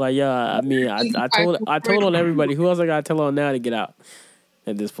 yeah. I mean, I told on everybody. Who else I gotta tell on now to get out?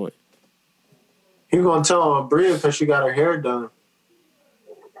 At this point, you gonna tell on Bria because she got her hair done?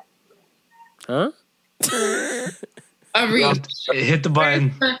 Huh? Hit the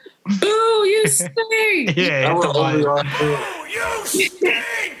button. Boo! You stink. Yeah, hit the button. You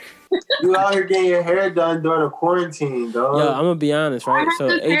stink! You out here getting your hair done during a quarantine, dog. Yo, I'm gonna be honest, right? I had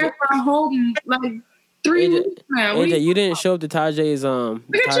this hair for a whole 3 weeks now. AJ, you didn't show up to Tajay's Zoom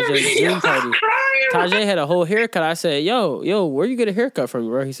party. Tajay had a whole haircut. I said, yo, where you get a haircut from,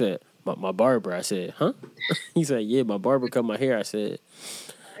 bro? He said, my barber. I said, huh? He said, yeah, my barber cut my hair. I said,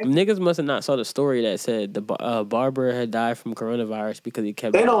 niggas must have not saw the story that said the barber had died from coronavirus because he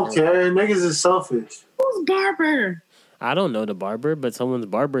kept. They don't care. Niggas is selfish. Who's barber? I don't know the barber, but someone's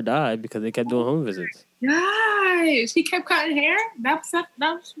barber died because they kept doing home visits. Nice. He kept cutting hair? That's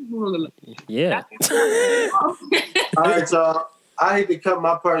yeah. All right, so I hate to cut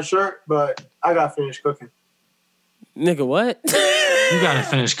my part short, but I got finished cooking. Nigga, what? You gotta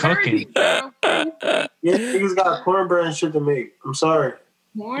finish cooking. Yeah, niggas got cornbread and shit to make. I'm sorry.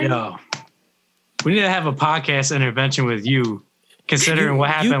 Yo, we need to have a podcast intervention with you, considering what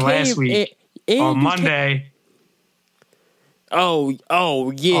happened last week on Monday. Oh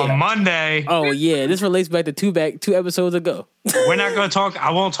yeah. On Monday. Oh yeah. This relates back to two episodes ago. We're not gonna talk.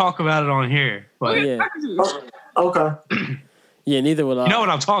 I won't talk about it on here. But yeah. Okay. Yeah. Neither will I. You know what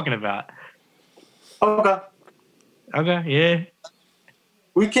I'm talking about. Okay. Okay. Yeah.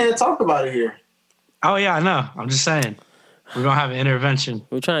 We can't talk about it here. Oh yeah, I know. I'm just saying. We're gonna have an intervention.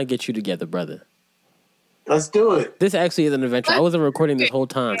 We're trying to get you together, brother. Let's do it. This actually is an adventure. I wasn't recording this whole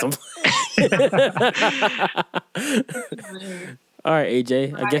time. So all right,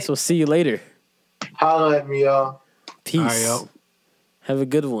 AJ. I guess we'll see you later. Holla at me, y'all. Peace. All right, yo. Have a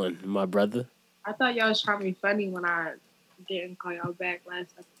good one, my brother. I thought y'all was trying to be funny when I didn't call y'all back last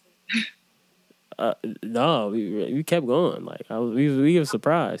episode. No, we kept going. Like we were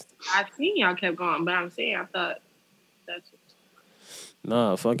surprised. I seen y'all kept going, but I'm saying I thought that's.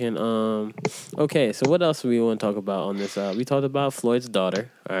 No, fucking okay, so what else do we want to talk about on this? We talked about Floyd's daughter,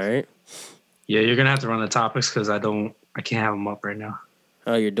 all right? Yeah, you're gonna have to run the topics because I can't have them up right now.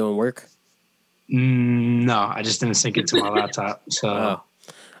 Oh, you're doing work? No, I just didn't sync it to my laptop. So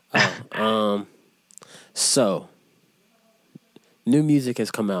so new music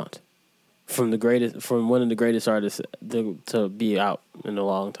has come out from one of the greatest artists to be out in a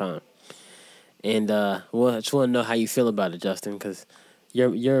long time. And I just want to know how you feel about it, Justin, because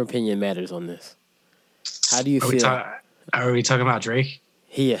your opinion matters on this. How do you feel? Are we talking about Drake?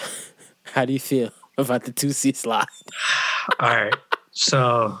 Yeah. How do you feel about the 2C slide? All right.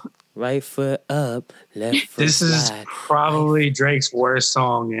 So right foot up, left foot this slide. Is probably Drake's worst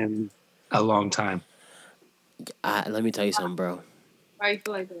song in a long time. Let me tell you something, bro. Why you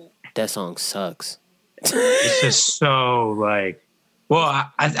feel like that? That song sucks. It's just so like.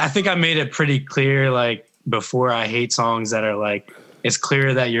 Well, I think I made it pretty clear, like, before I hate songs that are, like, it's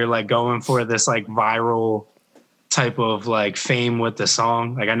clear that you're, like, going for this, like, viral type of, like, fame with the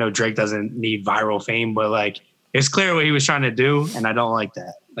song. Like, I know Drake doesn't need viral fame, but, like, it's clear what he was trying to do, and I don't like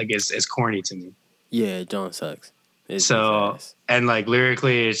that. Like, it's corny to me. Yeah, John sucks. And, like,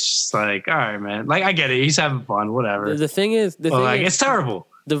 lyrically, it's just like, all right, man. Like, I get it. He's having fun, whatever. The thing is... it's terrible.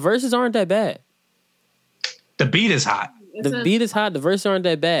 The verses aren't that bad. The beat is hot. The beat is hot. The verses aren't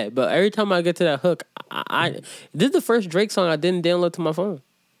that bad. But every time I get to that hook, this is the first Drake song I didn't download to my phone.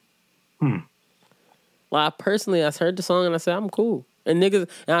 Well, I heard the song and I said, I'm cool. And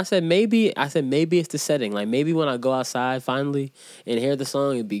I said maybe it's the setting. Like maybe when I go outside finally and hear the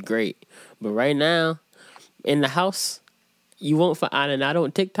song, it'd be great. But right now, in the house, you won't find, and I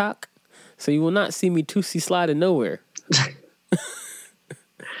don't TikTok, so you will not see me 2C sliding nowhere.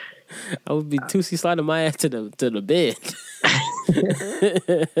 I would be 2C sliding my ass to the bed.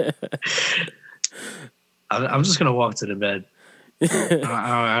 I'm just gonna walk to the bed.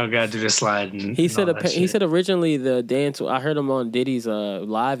 I don't gotta do the slide. He said originally the dance. I heard him on Diddy's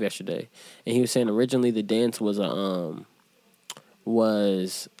live yesterday, and he was saying originally the dance was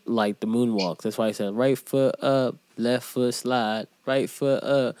like the moonwalk. That's why he said right foot up, left foot slide, right foot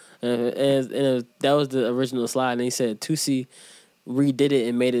up, and that was the original slide. And he said Tusi redid it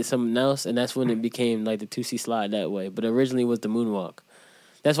and made it something else, and that's when it became like the Tusi slide that way. But originally it was the moonwalk.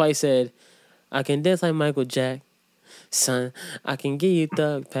 That's why he said, "I can dance like Michael Jackson. Son, I can give you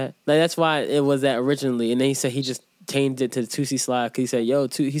thug pat." Like that's why it was that originally, and then he said he just changed it to the Tusi slide because he said,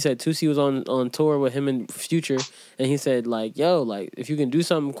 he said Tusi was on tour with him and Future, and he said like, yo, like if you can do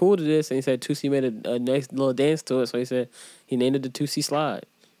something cool to this, and he said Tusi made a nice little dance to it, so he said he named it the Tusi slide.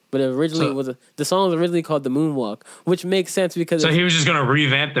 But originally the song was originally called the Moonwalk, which makes sense because he was just gonna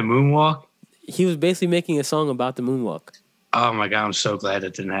revamp the Moonwalk. He was basically making a song about the Moonwalk. Oh my God, I'm so glad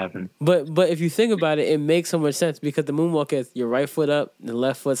it didn't happen. But if you think about it, it makes so much sense because the moonwalk is your right foot up, the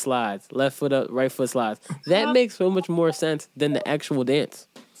left foot slides, left foot up, right foot slides. That makes so much more sense than the actual dance.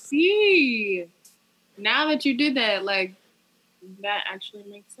 See, now that you did that, like that actually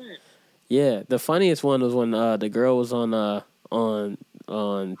makes sense. Yeah, the funniest one was when the girl was on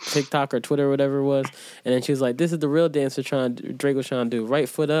TikTok or Twitter or whatever it was, and then she was like, "This is the real dance Drake was trying to do. Right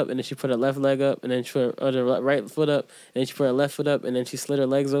foot up," and then she put her left leg up, and then she put her right foot up, and then she put her left foot up, and then she slid her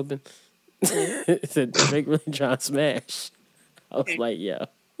legs open. It said Drake really trying to smash. I was like, "Yo,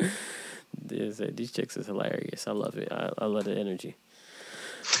 these chicks is hilarious. I love it. I love the energy."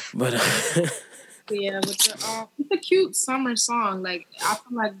 But yeah, but it's a cute summer song. Like I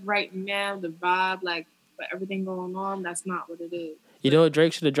feel like right now the vibe, like for everything going on, that's not what it is. You know what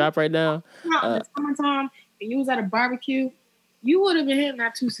Drake should have dropped right now? In the summertime, and you was at a barbecue, you would have been hitting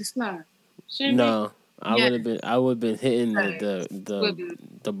that Tusi slide. No, I would have been hitting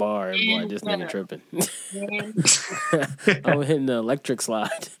the bar and boy, this nigga tripping. I was hitting the electric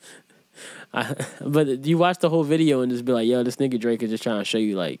slide. But you watch the whole video and just be like, yo, this nigga Drake is just trying to show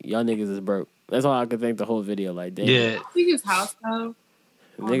you like y'all niggas is broke. That's all I could think the whole video. Like, damn. Yeah. I think his house though.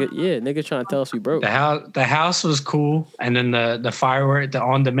 Nigga trying to tell us we broke. The house was cool, and then the firework, the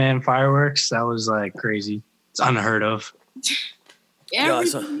on-demand fireworks, that was like crazy. It's unheard of. Yo, I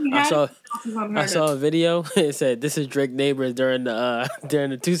saw a video. It said this is Drake neighbors during the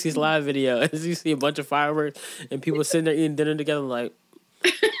Tusi's live video. As you see a bunch of fireworks and people sitting there eating dinner together, like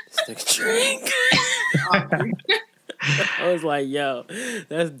this nigga Drake. I was like, yo,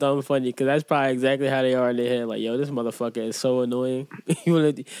 that's dumb funny because that's probably exactly how they are in their head. Like, yo, this motherfucker is so annoying. He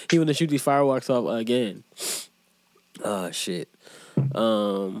wanna shoot these fireworks off again. Oh shit.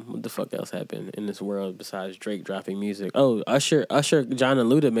 What the fuck else happened in this world besides Drake dropping music? Oh, Usher, John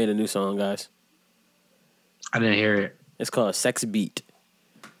and Luda made a new song, guys. I didn't hear it. It's called Sex Beat.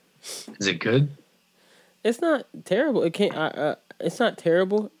 Is it good? It's not terrible. It's not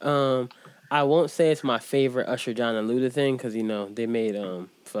terrible. I won't say it's my favorite Usher, John, and Luda thing because they made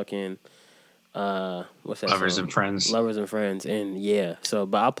fucking what's that? Lovers song? and Friends. Lovers and Friends, and yeah. So,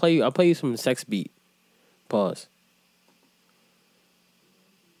 but I'll play you some Sex Beat. Pause.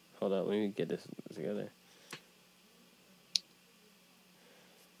 Hold up, let me get this together.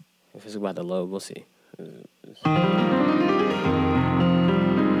 If it's about to load, we'll see.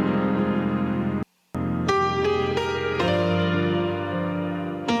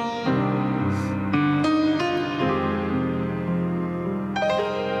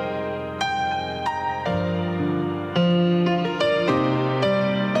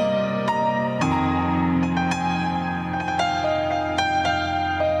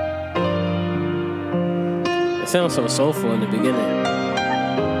 It sounds so soulful in the beginning.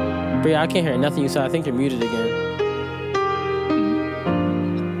 But yeah, I can't hear nothing you said. I think you're muted again.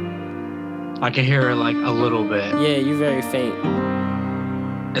 I can hear it like a little bit. Yeah, you're very faint.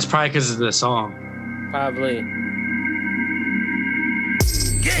 It's probably because of the song. Probably.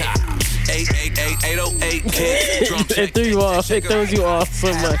 808 It threw you off. It throws you off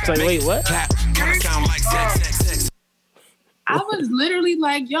so much. Like, wait, what? I was literally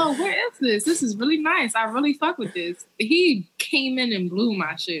like, yo, where is this? This is really nice. I really fuck with this. He came in and blew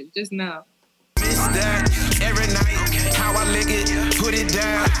my shit just now. Miss that every night, how I lick it, put it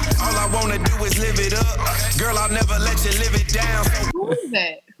down. All I want to do is live it up. Girl, I'll never let you live it down. Who is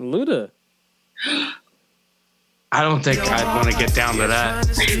that? Luda. I don't think I'd want to get down to that.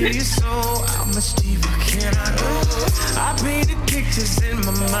 I painted pictures in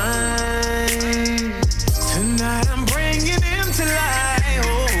my mind. Tonight I'm bringing them to life.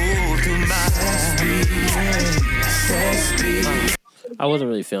 Oh, through my sex beat. I wasn't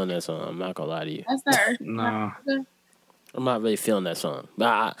really feeling that song. I'm not gonna lie to you. That's the Earth. No. I'm not really feeling that song.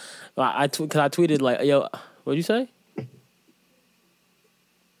 But I tweeted like, yo, what'd you say?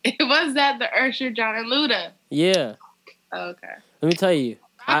 It was that the Usher, John and Luda. Yeah. Oh, okay. Let me tell you.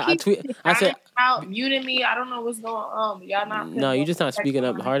 I I said out muting me. I don't know what's going on. Y'all not. no. You're just not speaking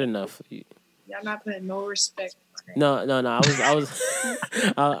up hard enough. Y'all not putting no respect. No. I was.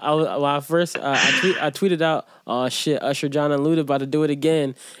 Well, I first I tweeted out, oh shit, Usher, John and Luda about to do it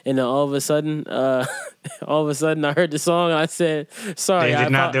again, and then all of a sudden, I heard the song. And I said, sorry, They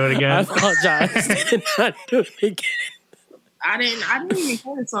did not do it again. I apologize. They did not do it again. I didn't even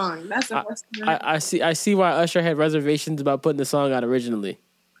hear the song. That's the best thing. I see why Usher had reservations about putting the song out originally.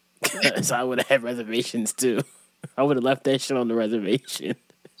 So I would have had reservations too. I would have left that shit on the reservation.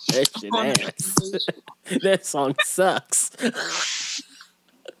 That shit ass. That song sucks.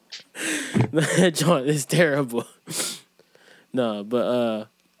 That joint is terrible. No, but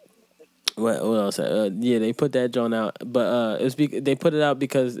what else? Yeah, they put that joint out, but it was they put it out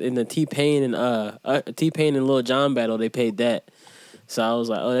because in the T-Pain and Lil Jon battle, they paid that. So I was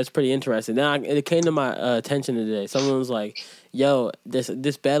like, oh, that's pretty interesting. Then it came to my attention today. Someone was like, yo,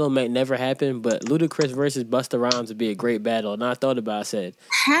 this battle may never happen, but Ludacris versus Busta Rhymes would be a great battle. And I thought about it, I said,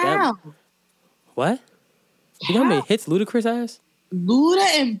 how? What? You know how many hits Ludacris has? Luda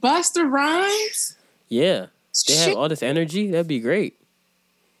and Busta Rhymes? Yeah. They have all this energy. That'd be great.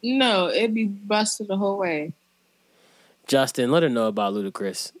 No, it'd be Busta the whole way. Justin, let her know about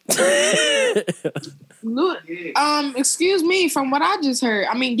Ludacris. Excuse me, from what I just heard,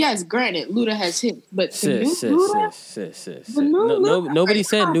 I mean, yes, granted, Luda has hits, but sis. Nobody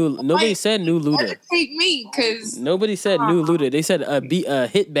said new Luda. Take me, because nobody said new Luda. They said a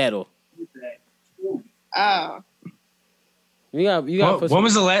hit battle. Oh. You got. When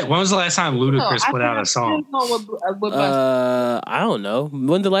was the last time Ludacris put out a song? I don't know.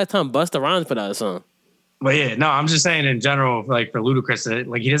 When's the last time Busta Rhymes put out a song? But yeah, no, I'm just saying in general, like for Ludacris,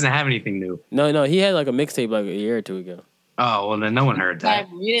 like he doesn't have anything new. No, he had like a mixtape like a year or two ago. Oh well, then no one heard that.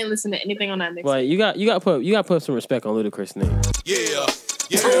 You didn't listen to anything on that mixtape. Well, you got to put some respect on Ludacris' name. Yeah.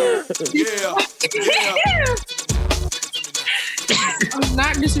 I'm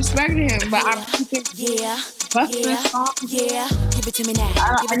not disrespecting him, but I'm thinking, give it to me now.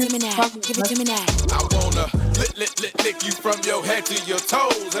 Give it to me now. I wanna lick you from your head to your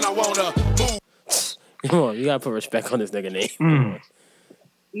toes, and I wanna move. Come on, you gotta put respect on this nigga name.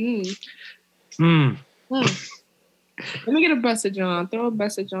 Let me get a Busta John. Throw a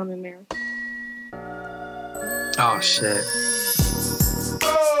Busta John in there. Oh shit!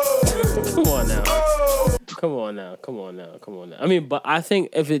 Come on now. I mean, but I think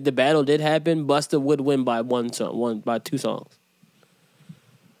if the battle did happen, Busta would win by by two songs.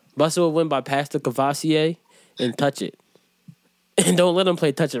 Busta would win by Pastor Cavassier and Touch It. And don't let him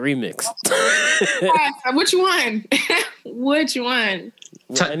play Touch It remix. Which one? Which one?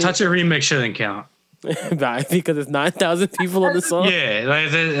 Touch It remix shouldn't count. Because it's 9,000 people on the song. Yeah,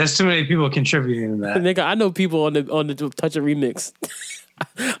 like, there's too many people contributing to that. Nigga, I know people on the Touch It remix.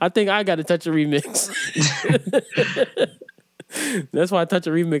 I think I got to Touch It remix. That's why Touch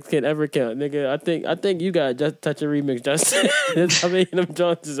It remix can't ever count, nigga. I think you got just Touch It remix, Justin. That's how many of them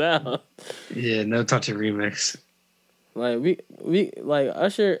joints is out. Yeah, no Touch It remix. Like we like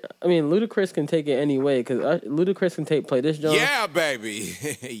Usher. I mean, Ludacris can take it any way because Ludacris can play this joint. Yeah, baby.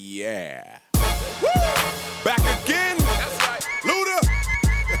 Yeah. Woo! Back again. That's right,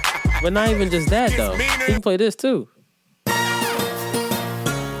 Luda. But not even just that though. He can play this too.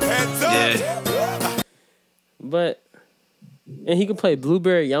 Heads up. Yeah. And he can play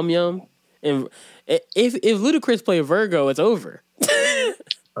Blueberry Yum Yum. And if Ludacris play Virgo, it's over.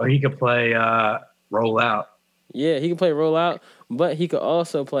 Oh, he could play Roll Out. Yeah, he can play Roll Out, but he could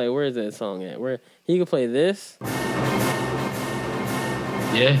also play, where is that song at? Where he could play this.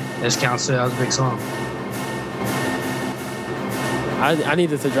 Yeah, this counts as a big song. I need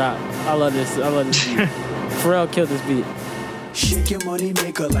this to drop. I love this beat. Pharrell killed this beat. Shake your money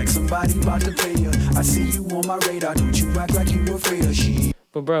maker like somebody about to pay you. I see you on my radar, don't you act like you afraid of shit.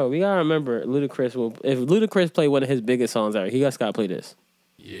 But bro, we gotta remember if Ludacris play one of his biggest songs ever, he just gotta play this.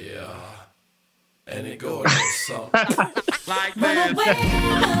 Yeah. And it goes something like that.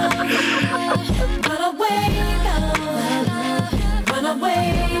 Run away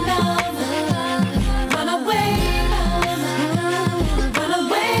now.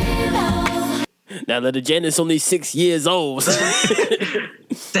 Now that the Janet's only 6 years old.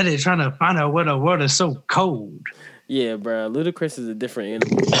 Steady trying to find out where the world is so cold. Yeah, bro. Ludacris is a different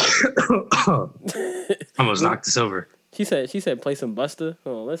animal. Almost knocked us over. She said play some Busta.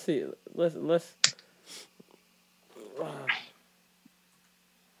 Oh, let's see. Let's.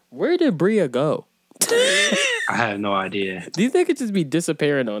 Where did Bria go? I have no idea. These niggas just be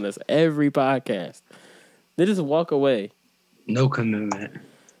disappearing on us every podcast. They just walk away. No commitment.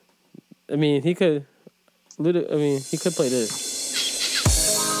 I mean, he could play this.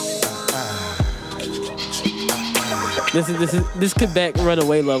 This could back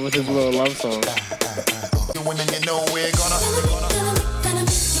Runaway Love with his little love song.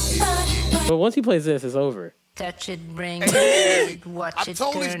 But once he plays this, it's over. Touch it, bring it, watch I it,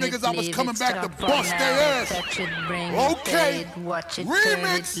 told these turn niggas it, I was leave coming it, back to stop bust right their now. ass. Touch it, bring Okay. it, watch it, Remix. turn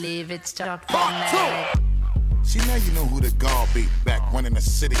it, leave it, stop Part right two. See, now you know who the guard be. Back when in the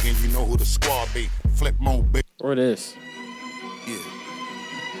city, and you know who the squad be. Flip mode, big. Or this. Yeah.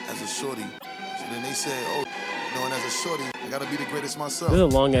 As a shorty. So then they said, oh, knowing as a shorty, I gotta be the greatest myself. This is a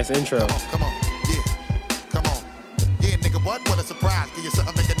long ass intro. Come on. Yeah. Come on. Yeah, nigga, what a surprise. Give you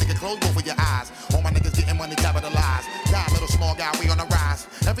something, make a nigga close both of your eyes. All my niggas getting money capitalized. Die, little small guy, we on the rise.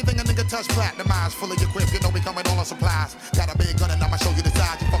 Everything a nigga touch, platinumized. Full of your crib, you know we coming all on supplies. Got a big gun and I'ma show you the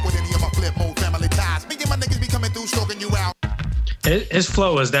size. You fuck with any of my flip mode family ties. Me and my niggas be coming through, stroking you out. His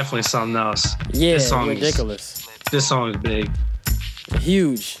flow is definitely something else. Yeah, this song ridiculous. This song is big.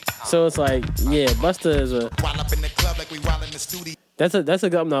 Huge. So it's like, yeah, Busta is a. While up in the club like we while in the studio. That's a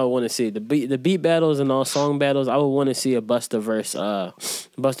album I would want to see. The beat battles and all song battles. I would want to see a Busta verse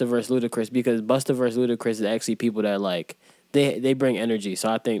Ludacris, because Busta verse Ludacris is actually people that like they bring energy. So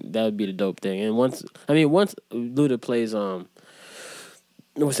I think that would be the dope thing. And once Luda plays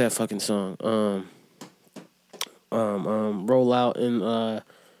what's that fucking song? Roll Out and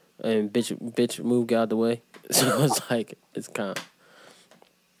bitch move, get out the way. So it's like it's kind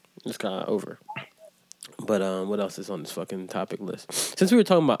of over. But what else is on this fucking topic list? Since we were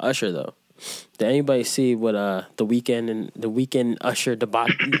talking about Usher, though, did anybody see what the Weeknd Usher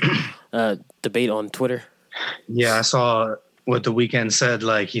debate on Twitter? Yeah, I saw what the Weeknd said.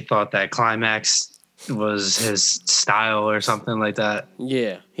 Like he thought that Climax was his style or something like that.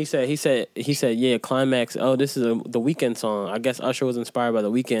 Yeah, he said, yeah, Climax. Oh, this is the Weeknd song. I guess Usher was inspired by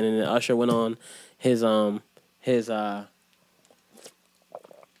the Weeknd, and then Usher went on his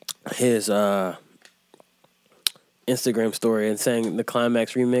Instagram story and sang the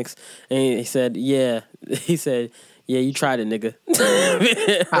Climax remix, and he said, yeah, you tried it, nigga.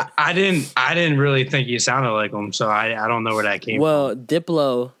 I didn't really think he sounded like him, so I don't know where that came from. Well,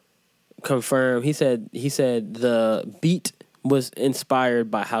 Diplo confirmed. He said the beat was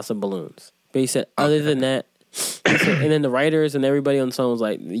inspired by House of Balloons, but he said other than that, and then the writers and everybody on the song was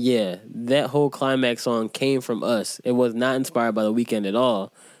like, yeah, that whole Climax song came from us. It was not inspired by the Weeknd at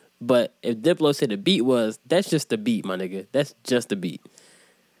all. But if Diplo said the beat was, that's just the beat, my nigga. That's just the beat.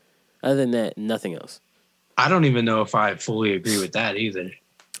 Other than that, nothing else. I don't even know if I fully agree with that either.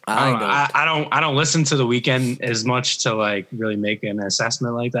 I don't listen to the Weeknd as much to like really make an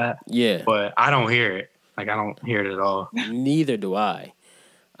assessment like that. Yeah. But I don't hear it. Like I don't hear it at all. Neither do I.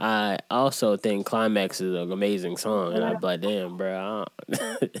 I also think Climax is an amazing song, and I'm like, damn, bro.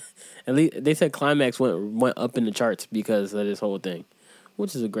 At least they said Climax went up in the charts because of this whole thing,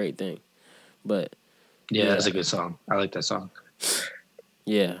 which is a great thing. But yeah, that's a good song. I like that song.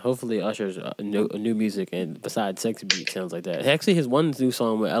 Yeah, hopefully Usher's new music, and besides Sexy Beat, sounds like that. Actually, his one new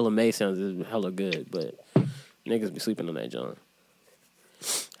song with Ella Mai sounds hella good, but niggas be sleeping on that John.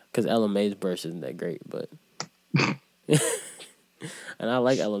 Because Ella Mai's verse isn't that great, but... And I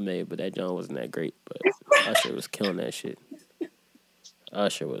like Ella Mai, but that John wasn't that great. But Usher was killing that shit.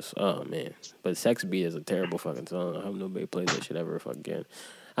 Usher was, oh man. But Sex Beat is a terrible fucking song. I hope nobody plays that shit ever fucking again.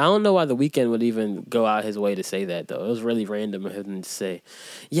 I don't know why the Weeknd would even go out his way to say that though. It was really random of him to say,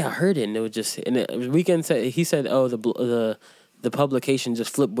 "Yeah, I heard it," and it was just. And the Weeknd said, "Oh, the publication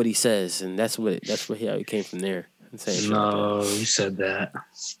just flipped what he says," and that's how he came from there. No, you said that.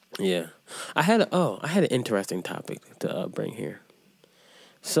 Yeah, I had an interesting topic to bring here.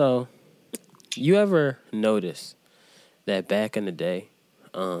 So, you ever notice that back in the day,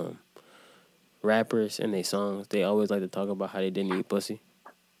 rappers in their songs, they always like to talk about how they didn't eat pussy?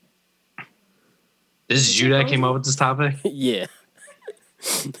 This is you that came up with this topic? Yeah.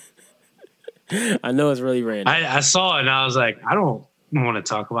 I know it's really random. I saw it and I was like, I don't want to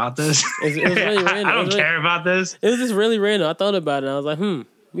talk about this. It was really random. I don't care about this. It was just really random. I thought about it and I was like,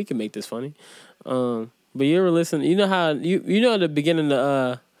 we can make this funny. But you ever listen, you know how, you know the beginning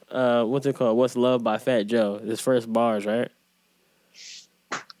of what's it called? What's Love by Fat Joe? His first bars, right?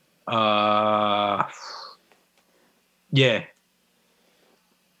 Yeah.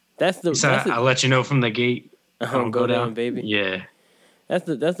 I'll let you know from the gate. Go down, baby. Yeah. That's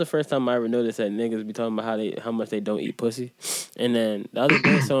the first time I ever noticed that niggas be talking about how much they don't eat pussy. And then the other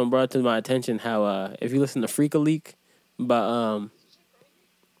day someone brought to my attention how if you listen to Freak a Leak, but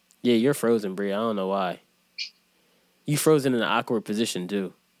yeah, you're frozen, Brie. I don't know why. You frozen in an awkward position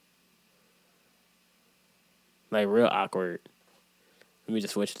too. Like real awkward. Let me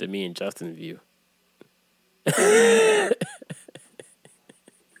just switch to me and Justin's view.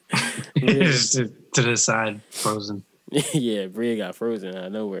 Just to the side, frozen. Yeah, Bria got frozen out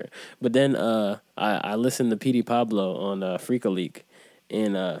of nowhere. But then I listened to Petey Pablo on Freak a Leak,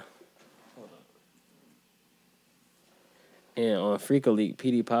 and on Freak a Leak,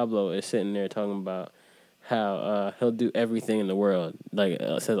 Petey Pablo is sitting there talking about how he'll do everything in the world, like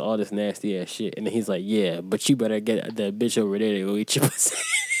says all this nasty ass shit, and then he's like, "Yeah, but you better get that bitch over there to go eat your pussy."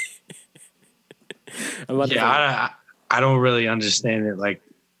 I don't really understand it. Like,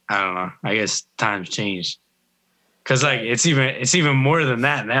 I don't know. I guess times changed. Cause like it's even more than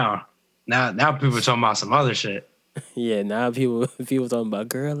that now. Now people are talking about some other shit. Yeah, now people talking about,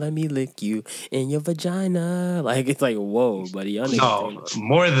 girl, let me lick you in your vagina. Like it's like, whoa, buddy. No,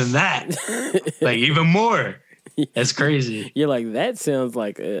 more than that. Like even more. That's crazy. You're like, that sounds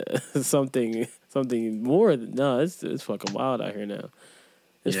like something more. No, it's fucking wild out here now.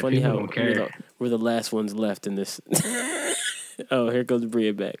 It's funny how we're the last ones left in this. Oh, here goes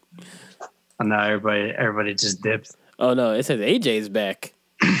Bria back. Oh, no, everybody just dipped. Oh no, it says AJ's back.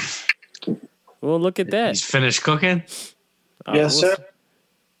 Well, look at that. He's finished cooking? Yes, sir.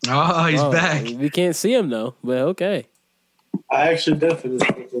 Oh, he's back. We can't see him though, but okay. I actually did finish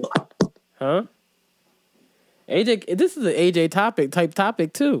cooking. Huh? AJ, this is an AJ type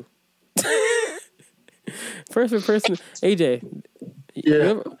topic too. Person, AJ.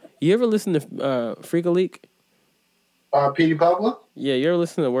 Yeah. You ever listen to Freak a Leak? Petey Pablo? Yeah, you ever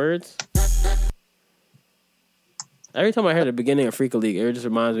listen to Words? Every time I hear the beginning of Freak a Leak, it just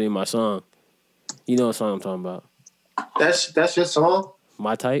reminds me of my song. You know what song I'm talking about? That's your song?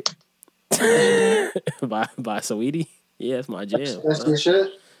 My Type? by Saweetie? Yeah, that's my jam. That's your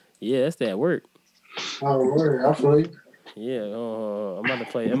shit? Yeah, that's that work. Oh, word. I feel you. Yeah, I'm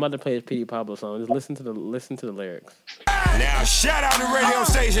about to play his Petey Pablo song. Just listen to the lyrics. Now shout out the radio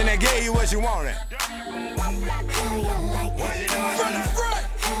station that gave you what you wanted. From the front,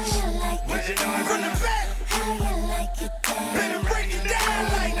 from the back, better break it down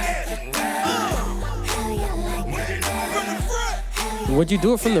like that. From the front. Would you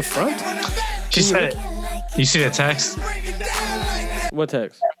do it from the front? She said it. You see the text? What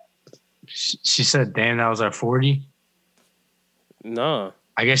text? She said, "Damn, that was our 40." Nah.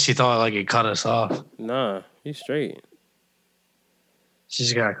 I guess she thought like it cut us off. Nah, he's straight.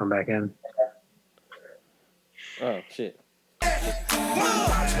 She's gotta come back in. Oh shit.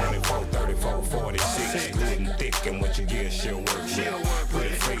 24, 34, 46, good and thick, and what you get, she'll work.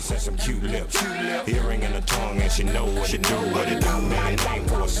 Pretty face and some cute lips. Hearing in the tongue, and she know what it do. What it do, man, name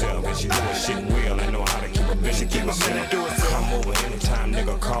for herself, and she do her shit well, and know how to keep a bitch and keep herself. Come over anytime,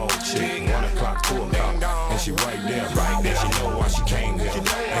 nigga, call chick. 1 o'clock, 2 o'clock, and she right there. She know why she came here,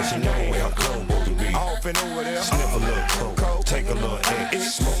 and she know where her clothes supposed to be. Off and over there, sniff a little coke, take a little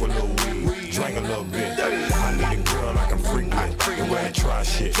X, smoke a little weed, drink a little bit. I need a girl I can freak with, and where I try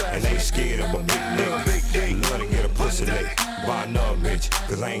shit, and ain't scared of a big dick. Love to get a pussy lick by another bitch,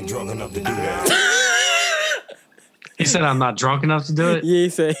 cause I ain't drunk enough to do that. He said I'm not drunk enough to do it? Yeah, he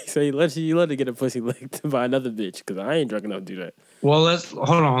said you let to get a pussy licked by another bitch, because I ain't drunk enough to do that. Well,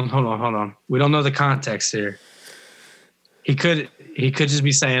 hold on. We don't know the context here. He could just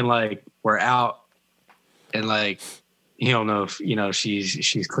be saying like we're out, and like you don't know if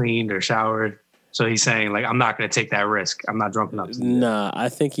she's cleaned or showered. So he's saying like I'm not gonna take that risk. I'm not drunk enough to do that. Nah, I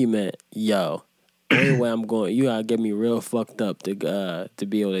think he meant, yo, anyway I'm going, you gotta get me real fucked up to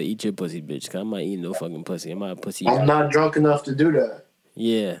be able to eat your pussy, bitch. Cause I'm not eating no fucking pussy. I'm not a pussy. I'm not drunk enough to do that.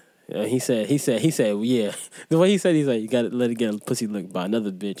 Yeah. He said, yeah. The way he said, he's like, you gotta let it get a pussy licked by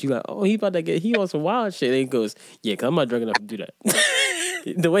another bitch. You like, oh, he on some wild shit. And he goes, yeah, cause I'm not drunk enough to do that.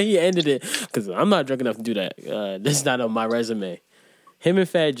 The way he ended it, cause I'm not drunk enough to do that. This is not on my resume. Him and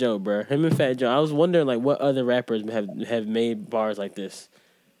Fat Joe, bro. I was wondering like what other rappers have made bars like this.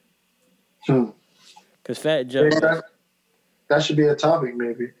 Cause Fat Joe, that should be a topic,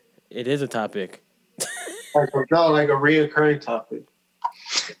 maybe. It is a topic. like a reoccurring topic.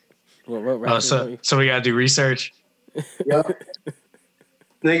 So we gotta do research. Yep.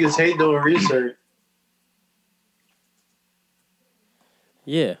 Niggas hate doing research.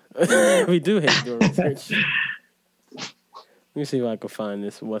 Yeah, we do hate doing research. Let me see if I can find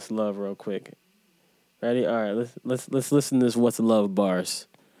this What's Love real quick. Ready? All right, let's listen to this What's Love bars.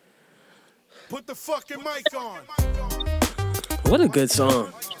 Put the fucking mic on. What a good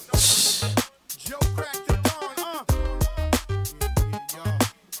song.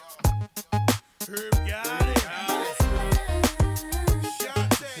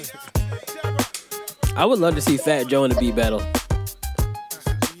 I would love to see Fat Joe in a beat battle.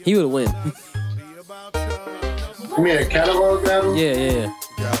 He would win. You mean a catalog battle? Yeah.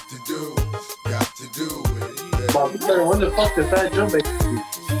 When the fuck did Fat Joe make?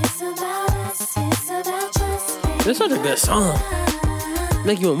 This is such a good song.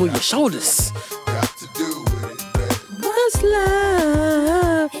 Make you want to move your shoulders. What's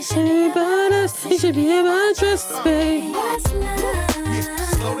love? It should be about us. It should be about trust, babe.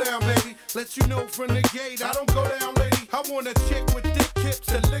 Slow down, baby. Let you know from the gate. I don't go down, lady. I want a chick with thick hips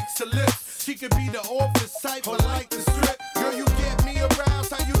and licks her lips. She could be the office type, but like the strip. Girl, you get me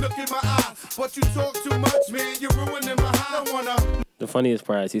aroused. How you look in my eyes? But you talk too much, man. You're ruining my high. I wanna. The funniest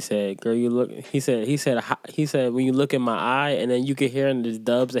part is he said, "Girl, you look." He said, when you look in my eye, and then you could hear in the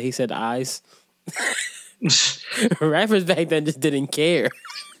dubs that he said eyes. Rappers back then just didn't care.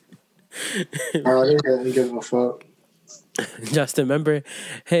 Oh, they didn't give a fuck. Just remember,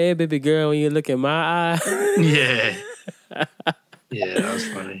 hey baby girl, when you look in my eye. Yeah. Yeah, that was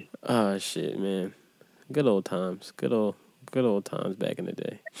funny. Oh shit, man. Good old times. Good old times back in the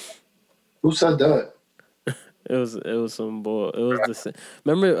day. Who said that? It was some bull. It was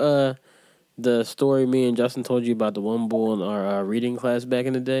remember the story me and Justin told you about the one bull in our reading class back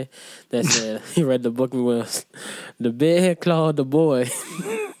in the day that said he read the book and was the bear clawed the boy.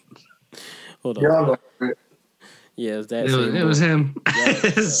 Hold on. Yeah, it was him. Yeah.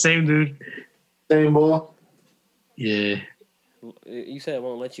 Same dude. Same boy. Yeah. You said it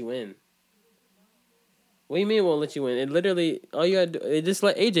won't let you in. What do you mean it won't let you in? It literally, all you gotta do, it just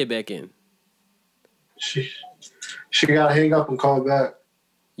let AJ back in. She gotta hang up and call back.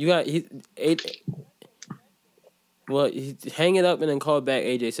 You got hang it up and then call it back.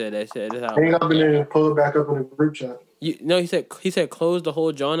 AJ said that. Hang up and then pull it back up in the group chat. He said close the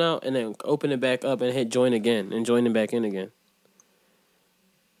whole John out and then open it back up and hit join again and join it back in again.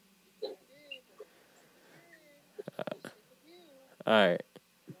 All right.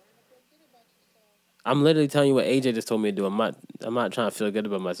 I'm literally telling you what AJ just told me to do. I'm not trying to feel good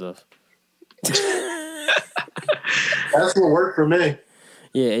about myself. That's what worked for me.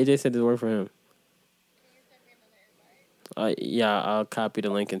 Yeah, AJ said it worked for him. Yeah, I'll copy the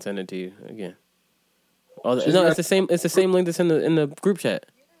link and send it to you again. Oh, no, it's the same. It's the same link that's in the group chat.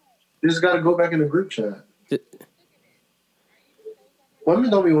 You just got to go back in the group chat. Women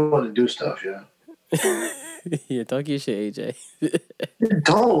don't be wanting to do stuff, yeah. Yeah, talk your shit, AJ. They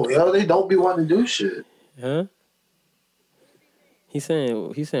don't, yo. They don't be wanting to do shit. Huh? He's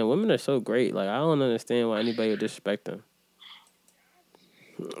saying women are so great. Like, I don't understand why anybody would disrespect them.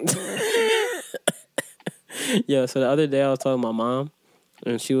 Yeah, so the other day I was talking to my mom,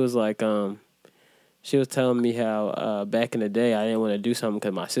 and she was like, she was telling me how back in the day I didn't want to do something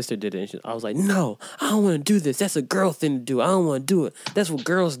because my sister did it. And I was like, no, I don't want to do this. That's a girl thing to do. I don't want to do it. That's what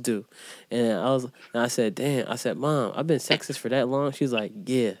girls do. And I said, damn. I said, Mom, I've been sexist for that long. She's like,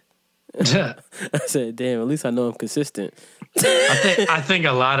 yeah. I said, damn. At least I know I'm consistent. I think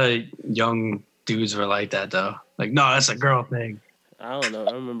a lot of young dudes were like that though. Like, no, that's a girl thing. I don't know. I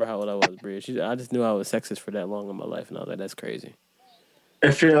don't remember how old I was, Bria. I just knew I was sexist for that long in my life, and I was like, that's crazy.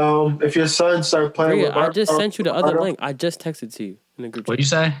 If your son starts playing Bria, with I just sent you the other link. I just texted to you in the group chat. What'd you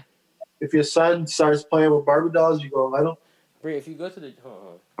say? If your son starts playing with Barbie dolls, you gonna let him? Bria, if you go to the...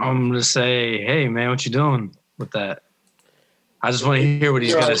 I'm going to say, hey, man, what you doing with that? I just want to hear what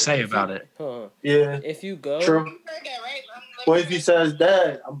he's going to say about it. Yeah. If you go... True. What if he says,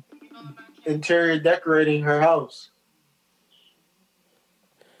 Dad, I'm interior decorating her house?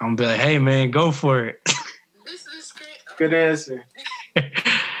 I'm going to be like, hey, man, go for it. Good answer.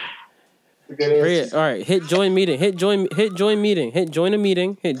 Bria, all right, hit join meeting. Hit join meeting. Hit join a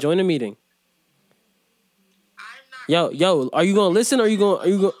meeting. Hit join a meeting. Yo, are you going to listen or are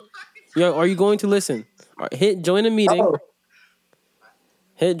you going to listen? All right, hit join a meeting. Oh.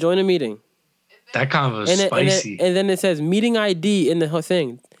 Hit join a meeting. That combo is spicy. And then it says meeting ID in the whole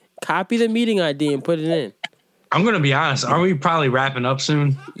thing. Copy the meeting ID and put it in. I'm going to be honest. Aren't we probably wrapping up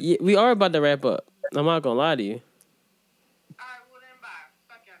soon? Yeah, we are about to wrap up. I'm not going to lie to you.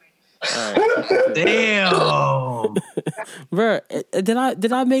 All right. Damn. Bro, did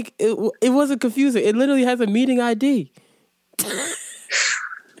I make it? It wasn't confusing. It literally has a meeting ID.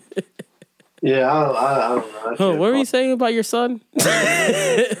 Yeah, I don't know. What were you saying about your son?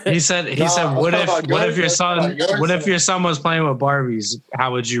 He said what if your son was playing with Barbies?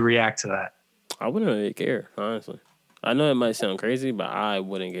 How would you react to that? I wouldn't really care, honestly. I know it might sound crazy, but I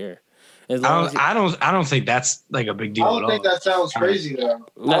wouldn't care. I don't think that's like a big deal at all. I don't think that sounds crazy though.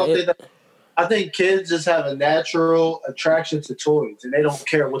 I I think kids just have a natural attraction to toys, and they don't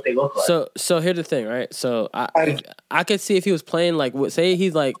care what they look like. So here's the thing, right? So I could see if he was playing like, say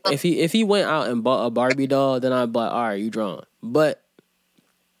he's like, if he went out and bought a Barbie doll, then I'd be like, all right, you drawn. But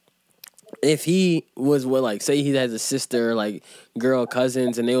if he was with, like, say he has a sister, like girl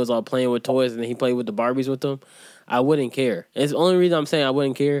cousins, and they was all playing with toys, and he played with the Barbies with them, I wouldn't care. It's the only reason I'm saying I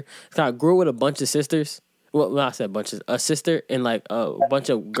wouldn't care. Cause I grew up with a bunch of sisters. Well, I said bunches. A sister and like a bunch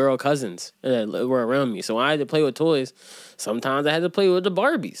of girl cousins that were around me. So when I had to play with toys, sometimes I had to play with the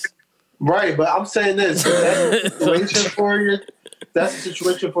Barbies. Right, but I'm saying this. That's a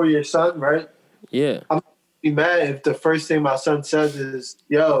situation for your son, right? Yeah. I'm be mad if the first thing my son says is,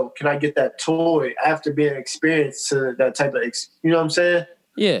 "Yo, can I get that toy?" After being experienced to that type of, you know what I'm saying?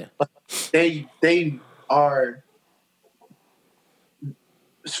 Yeah. They are.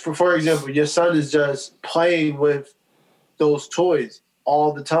 For example, your son is just playing with those toys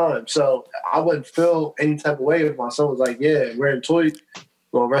all the time. So I wouldn't feel any type of way if my son was like, "Yeah, we're in toys."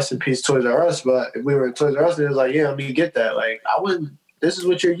 Well, rest in peace, Toys R Us. But if we were in Toys R Us, and it was like, "Yeah, let me get that." Like, I wouldn't. This is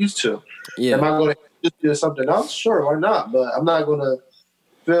what you're used to. Yeah. Am I going to do something else? Sure, why not? But I'm not going to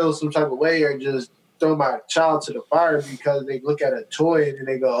feel some type of way or just throw my child to the fire because they look at a toy and then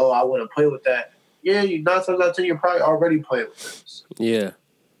they go, "Oh, I want to play with that." Yeah, you 9 times out of 10, you're probably already playing with this. Yeah.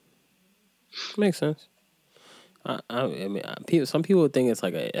 Makes sense. I mean, some people think it's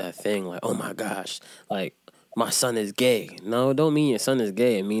like a thing, like, oh my gosh, like my son is gay. No, it don't mean your son is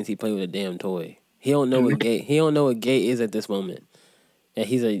gay. It means he played with a damn toy. He don't know what gay. He don't know what gay is at this moment, and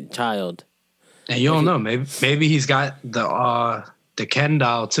he's a child. And you don't know. Maybe he's got the Ken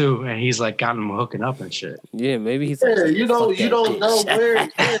doll too, and he's like got him hooking up and shit. Yeah, maybe he's. Yeah, like, you don't know where.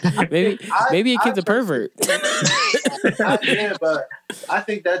 maybe a kid's a pervert. Yeah, but I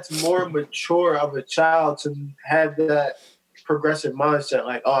think that's more mature of a child to have that progressive mindset.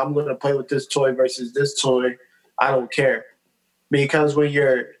 Like, oh, I'm going to play with this toy versus this toy. I don't care. Because when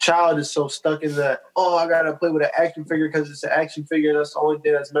your child is so stuck in that, oh, I got to play with an action figure because it's an action figure and that's the only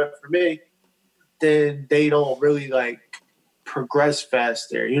thing that's meant for me, then they don't really, like, progress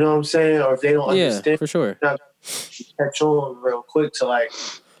faster. You know what I'm saying? Or if they don't understand, for sure. Catch on real quick to, like,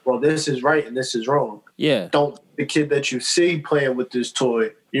 well, this is right and this is wrong. Yeah. Don't the kid that you see playing with this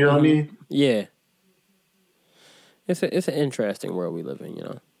toy. You know what I mean? Yeah. It's an interesting world we live in, you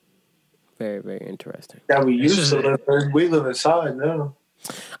know. Very, very interesting. That we used to live in. We live inside now.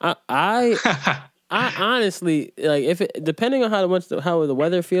 I honestly, like, depending on how the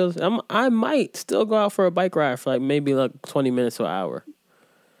weather feels, I might still go out for a bike ride for like maybe like 20 minutes to an hour.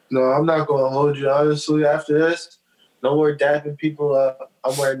 No, I'm not going to hold you. Honestly, after this, no more dapping people up.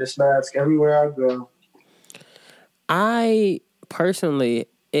 I'm wearing this mask everywhere I go. I personally,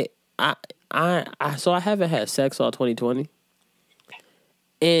 so I haven't had sex all 2020.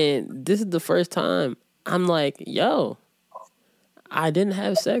 And this is the first time I'm like, yo, I didn't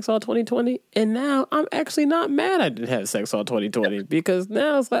have sex all 2020. And now I'm actually not mad I didn't have sex all 2020 because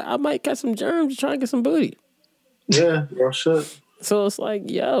now it's like I might catch some germs trying to get some booty. Yeah, well, shit. So it's like,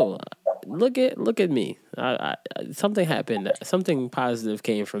 yo, look at me. Something happened. Something positive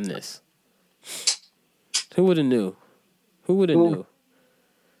came from this. Who would have knew? Who would have knew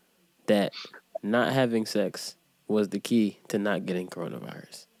that not having sex was the key to not getting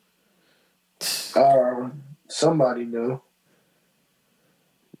coronavirus? Somebody knew.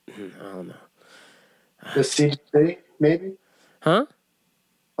 I don't know. The CDC, maybe? Huh?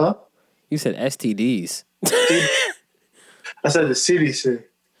 Huh? You said STDs. I said the CDC.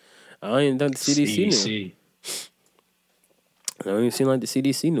 I don't even think the CDC knew. I don't even seem like the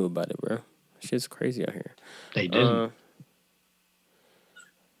CDC knew about it, bro. Shit's crazy out here. They didn't.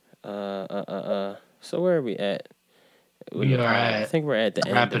 So where are we at? We are at. I think we're at the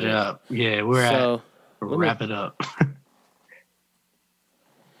end. Wrap it up. Yeah, we're at. Wrap it up.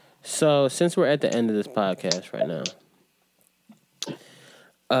 So since we're at the end of this podcast right now,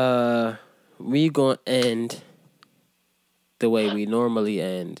 we gonna end the way we normally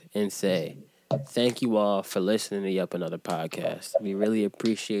end and say, thank you all for listening to Yup Another Podcast. We really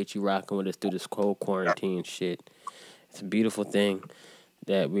appreciate you rocking with us through this cold quarantine shit. It's a beautiful thing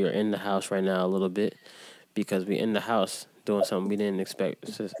that we are in the house right now a little bit because we're in the house doing something we didn't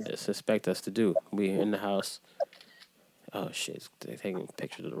suspect us to do. We're in the house. Oh, shit. They're taking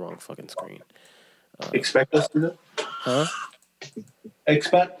pictures of the wrong fucking screen. Expect us to do? Huh?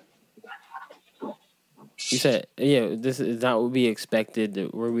 Expect? You said, yeah, this is not what we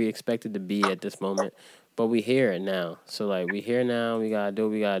expected, where we expected to be at this moment, but we here now. So, like, we here now. We got to do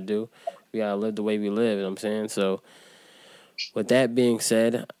what we got to do. We got to live the way we live, you know what I'm saying? So, with that being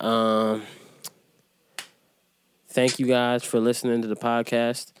said, thank you guys for listening to the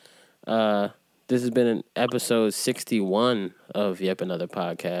podcast. This has been an episode 61 of Yep Another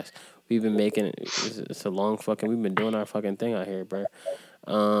Podcast. We've been making it. It's a long fucking. We've been doing our fucking thing out here, bro.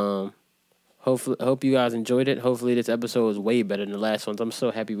 Hope you guys enjoyed it. Hopefully this episode was way better than the last ones. I'm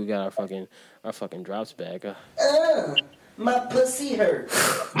so happy we got our fucking drops back. My pussy hurt.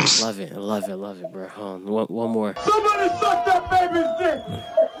 Love it, bro. Hold on, one more. Somebody suck that baby's dick.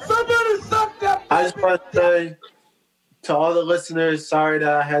 Somebody suck that. I just want to say to all the listeners, sorry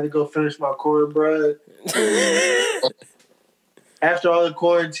that I had to go finish my cornbread. After all the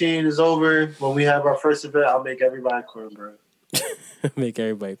quarantine is over, when we have our first event, I'll make everybody cornbread. Make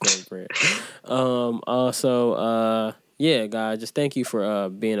everybody cornbread. Also, yeah, guys, just thank you for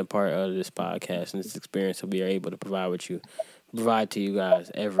being a part of this podcast and this experience that we are able to provide to you guys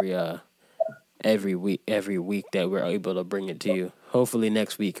every week that we're able to bring it to you. Hopefully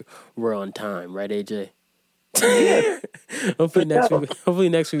next week we're on time, right, AJ? Hopefully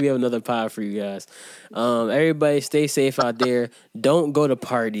next week we have another pod for you guys. Everybody stay safe out there. Don't go to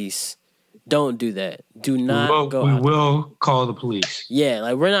parties. Don't do that. Do not go. We will call the police. Yeah,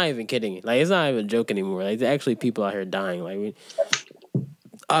 like we're not even kidding. Like it's not even a joke anymore. Like there's actually people out here dying. Like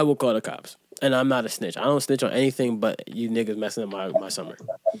I will call the cops, and I'm not a snitch. I don't snitch on anything, but you niggas messing up my summer.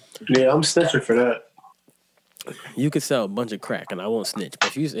 Yeah, I'm snitching for that. You could sell a bunch of crack, and I won't snitch.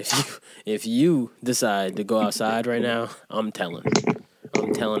 But if you decide to go outside right now, I'm telling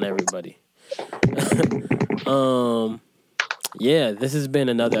everybody. Yeah, this has been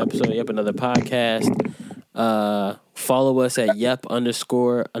another episode of Yep Another Podcast. Follow us at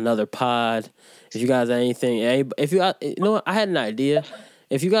Yep_another_pod. If you guys have anything, you know what, I had an idea.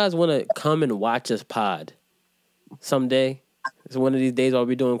 If you guys want to come and watch us pod someday, it's one of these days I'll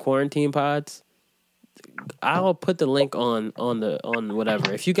be doing quarantine pods. I'll put the link on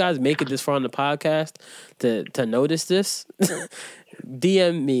whatever. If you guys make it this far on the podcast to notice this,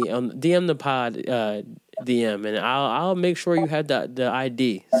 DM me on DM the pod DM, and I'll make sure you have the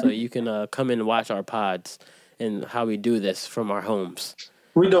ID so you can come in and watch our pods and how we do this from our homes.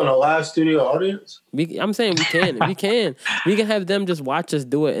 We doing a live studio audience? I'm saying we can have them just watch us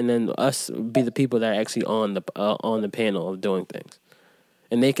do it, and then us be the people that are actually on the panel of doing things.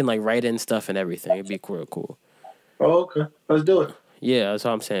 And they can like write in stuff and everything. It'd be real cool. Oh, okay. Let's do it. Yeah, that's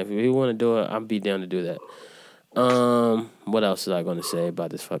what I'm saying. If you want to do it, I'll be down to do that. What else is I going to say about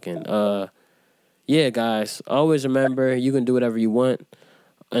this fucking? Yeah, guys. Always remember you can do whatever you want,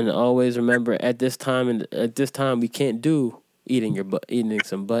 and always remember at this time we can't do eating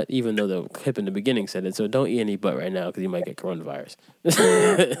some butt, even though the clip in the beginning said it. So don't eat any butt right now because you might get coronavirus.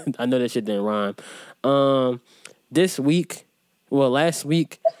 I know that shit didn't rhyme. Last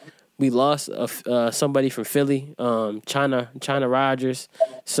week, we lost somebody from Philly, China Rogers.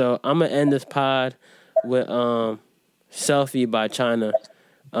 So I'm going to end this pod with Selfie by China.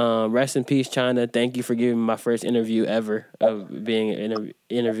 Rest in peace, China. Thank you for giving me my first interview ever of being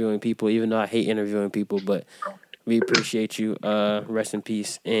interviewing people, even though I hate interviewing people. But we appreciate you. Rest in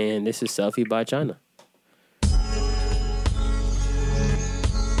peace. And this is Selfie by China.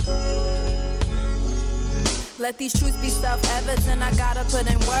 Let these truths be self-evident, I gotta put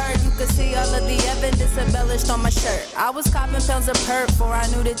in word. You can see all of the evidence embellished on my shirt. I was copping pounds of perp before I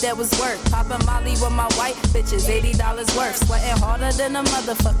knew that was work. Popping Molly with my white bitches, $80 worth. Sweating harder than a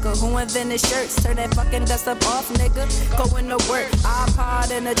motherfucker who invented shirts. Turn that fucking dust up off, nigga. Going to work. iPod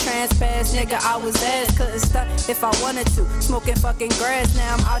in a trans pass, nigga. I was ass, couldn't stunt if I wanted to. Smoking fucking grass,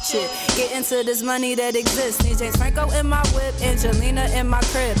 now I'm out here. Getting to this money that exists. Need James Franco in my whip, Angelina in my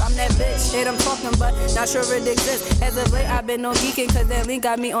crib. I'm that bitch that I'm talking, but not sure it exists. As of late, I've been on geeking, cause that link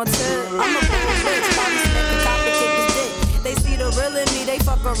got me on tip. I'm a cool bitch, probably smack a cop and kick his dick. They see the real in me, they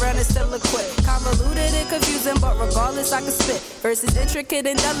fuck around and still equip. Convoluted and confusing, but regardless, I can spit. Verses intricate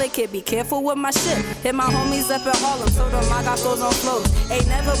and delicate, be careful with my shit. Hit my homies up in Harlem, so them I got flows on flows. Ain't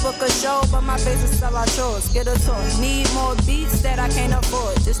never book a show, but my face is sell out chores. Get a tour, need more beats that I can't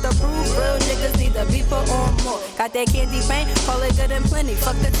afford. Just to prove real niggas need to be put on more. Got that candy paint, call it good and plenty.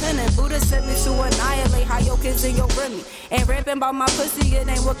 Fuck the tenant, Buddha sent me to annihilate how your kids in your Remy. Ain't rapping about my pussy, it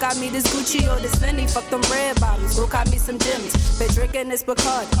ain't what got me this Gucci or this Fendi. Fuck them red bottoms, go got me some Jimmys. Been drinking this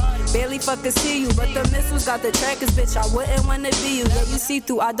Bacardi, barely fucking see you, but the missiles got the trackers, bitch. I wouldn't wanna be you. Yeah, you see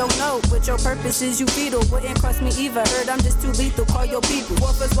through, I don't know what your purpose is. You fetal, wouldn't cross me either. Heard I'm just too lethal. Call your people.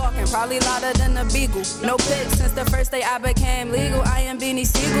 Wolf is walking, probably louder than a beagle. No pics since the first day I became legal. I am Beanie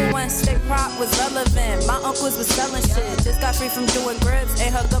Siegel when state prop was relevant. My uncles was selling shit. Just got free from doing grips.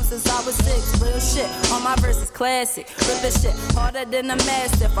 Ain't hooked up since I was 6. Real shit on my verses, classic. Rippin' shit harder than a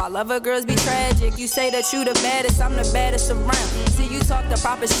mastiff. All other girls be tragic. You say that you the baddest, I'm the baddest around. See, you talk the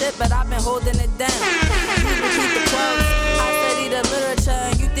proper shit, but I've been holding it down. You repeat the quotes. I said study the literature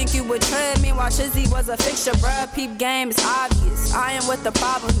and you think you would trend. Meanwhile, Shizzy was a fixture, bruh. Peep game is obvious. I am what the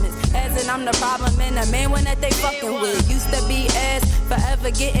problem is. As in, I'm the problem and the main one that they fucking with. Used to be ass,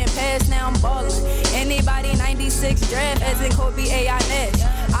 forever getting past, now I'm ballin'. Anybody 96 draft, as in Kobe A.I. Nash.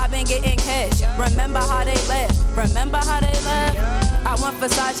 I've been getting cash. Remember how they laugh. Remember how they laugh. I want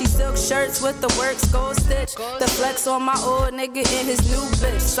Versace silk shirts with the works gold stitch. The flex on my old nigga in his new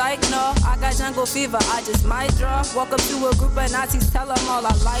bitch. Psych, no, I got jungle fever, I just might draw. Walk up to a group of Nazis, tell them all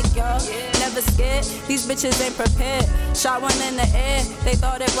I like y'all. Never scared, these bitches ain't prepared. Shot one in the air, they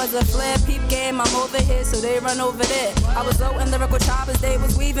thought it was a flare. Peep game, I'm over here, so they run over there. I was low in lyrical choppers, they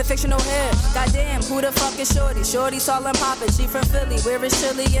was weaving fictional hair. Goddamn, who the fuck is Shorty? Shorty tall and poppin', she from Philly. Where is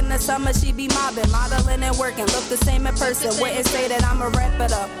chilly in the summer, she be mobbing. Modeling and working, look the same in person. Wouldn't say that I'ma wrap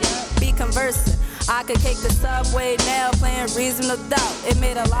it up, be conversing. I could cake the subway now, playing reasonable doubt. It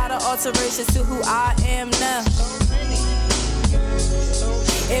made a lot of alterations to who I am now.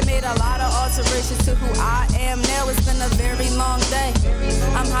 It made a lot of alterations to who I am now. It's been a very long day.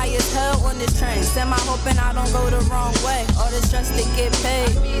 I'm high as hell on this train. Semi hoping I don't go the wrong way. All this stress to get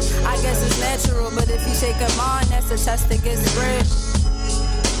paid. I guess it's natural, but if you take them on, that's a test that gets spread.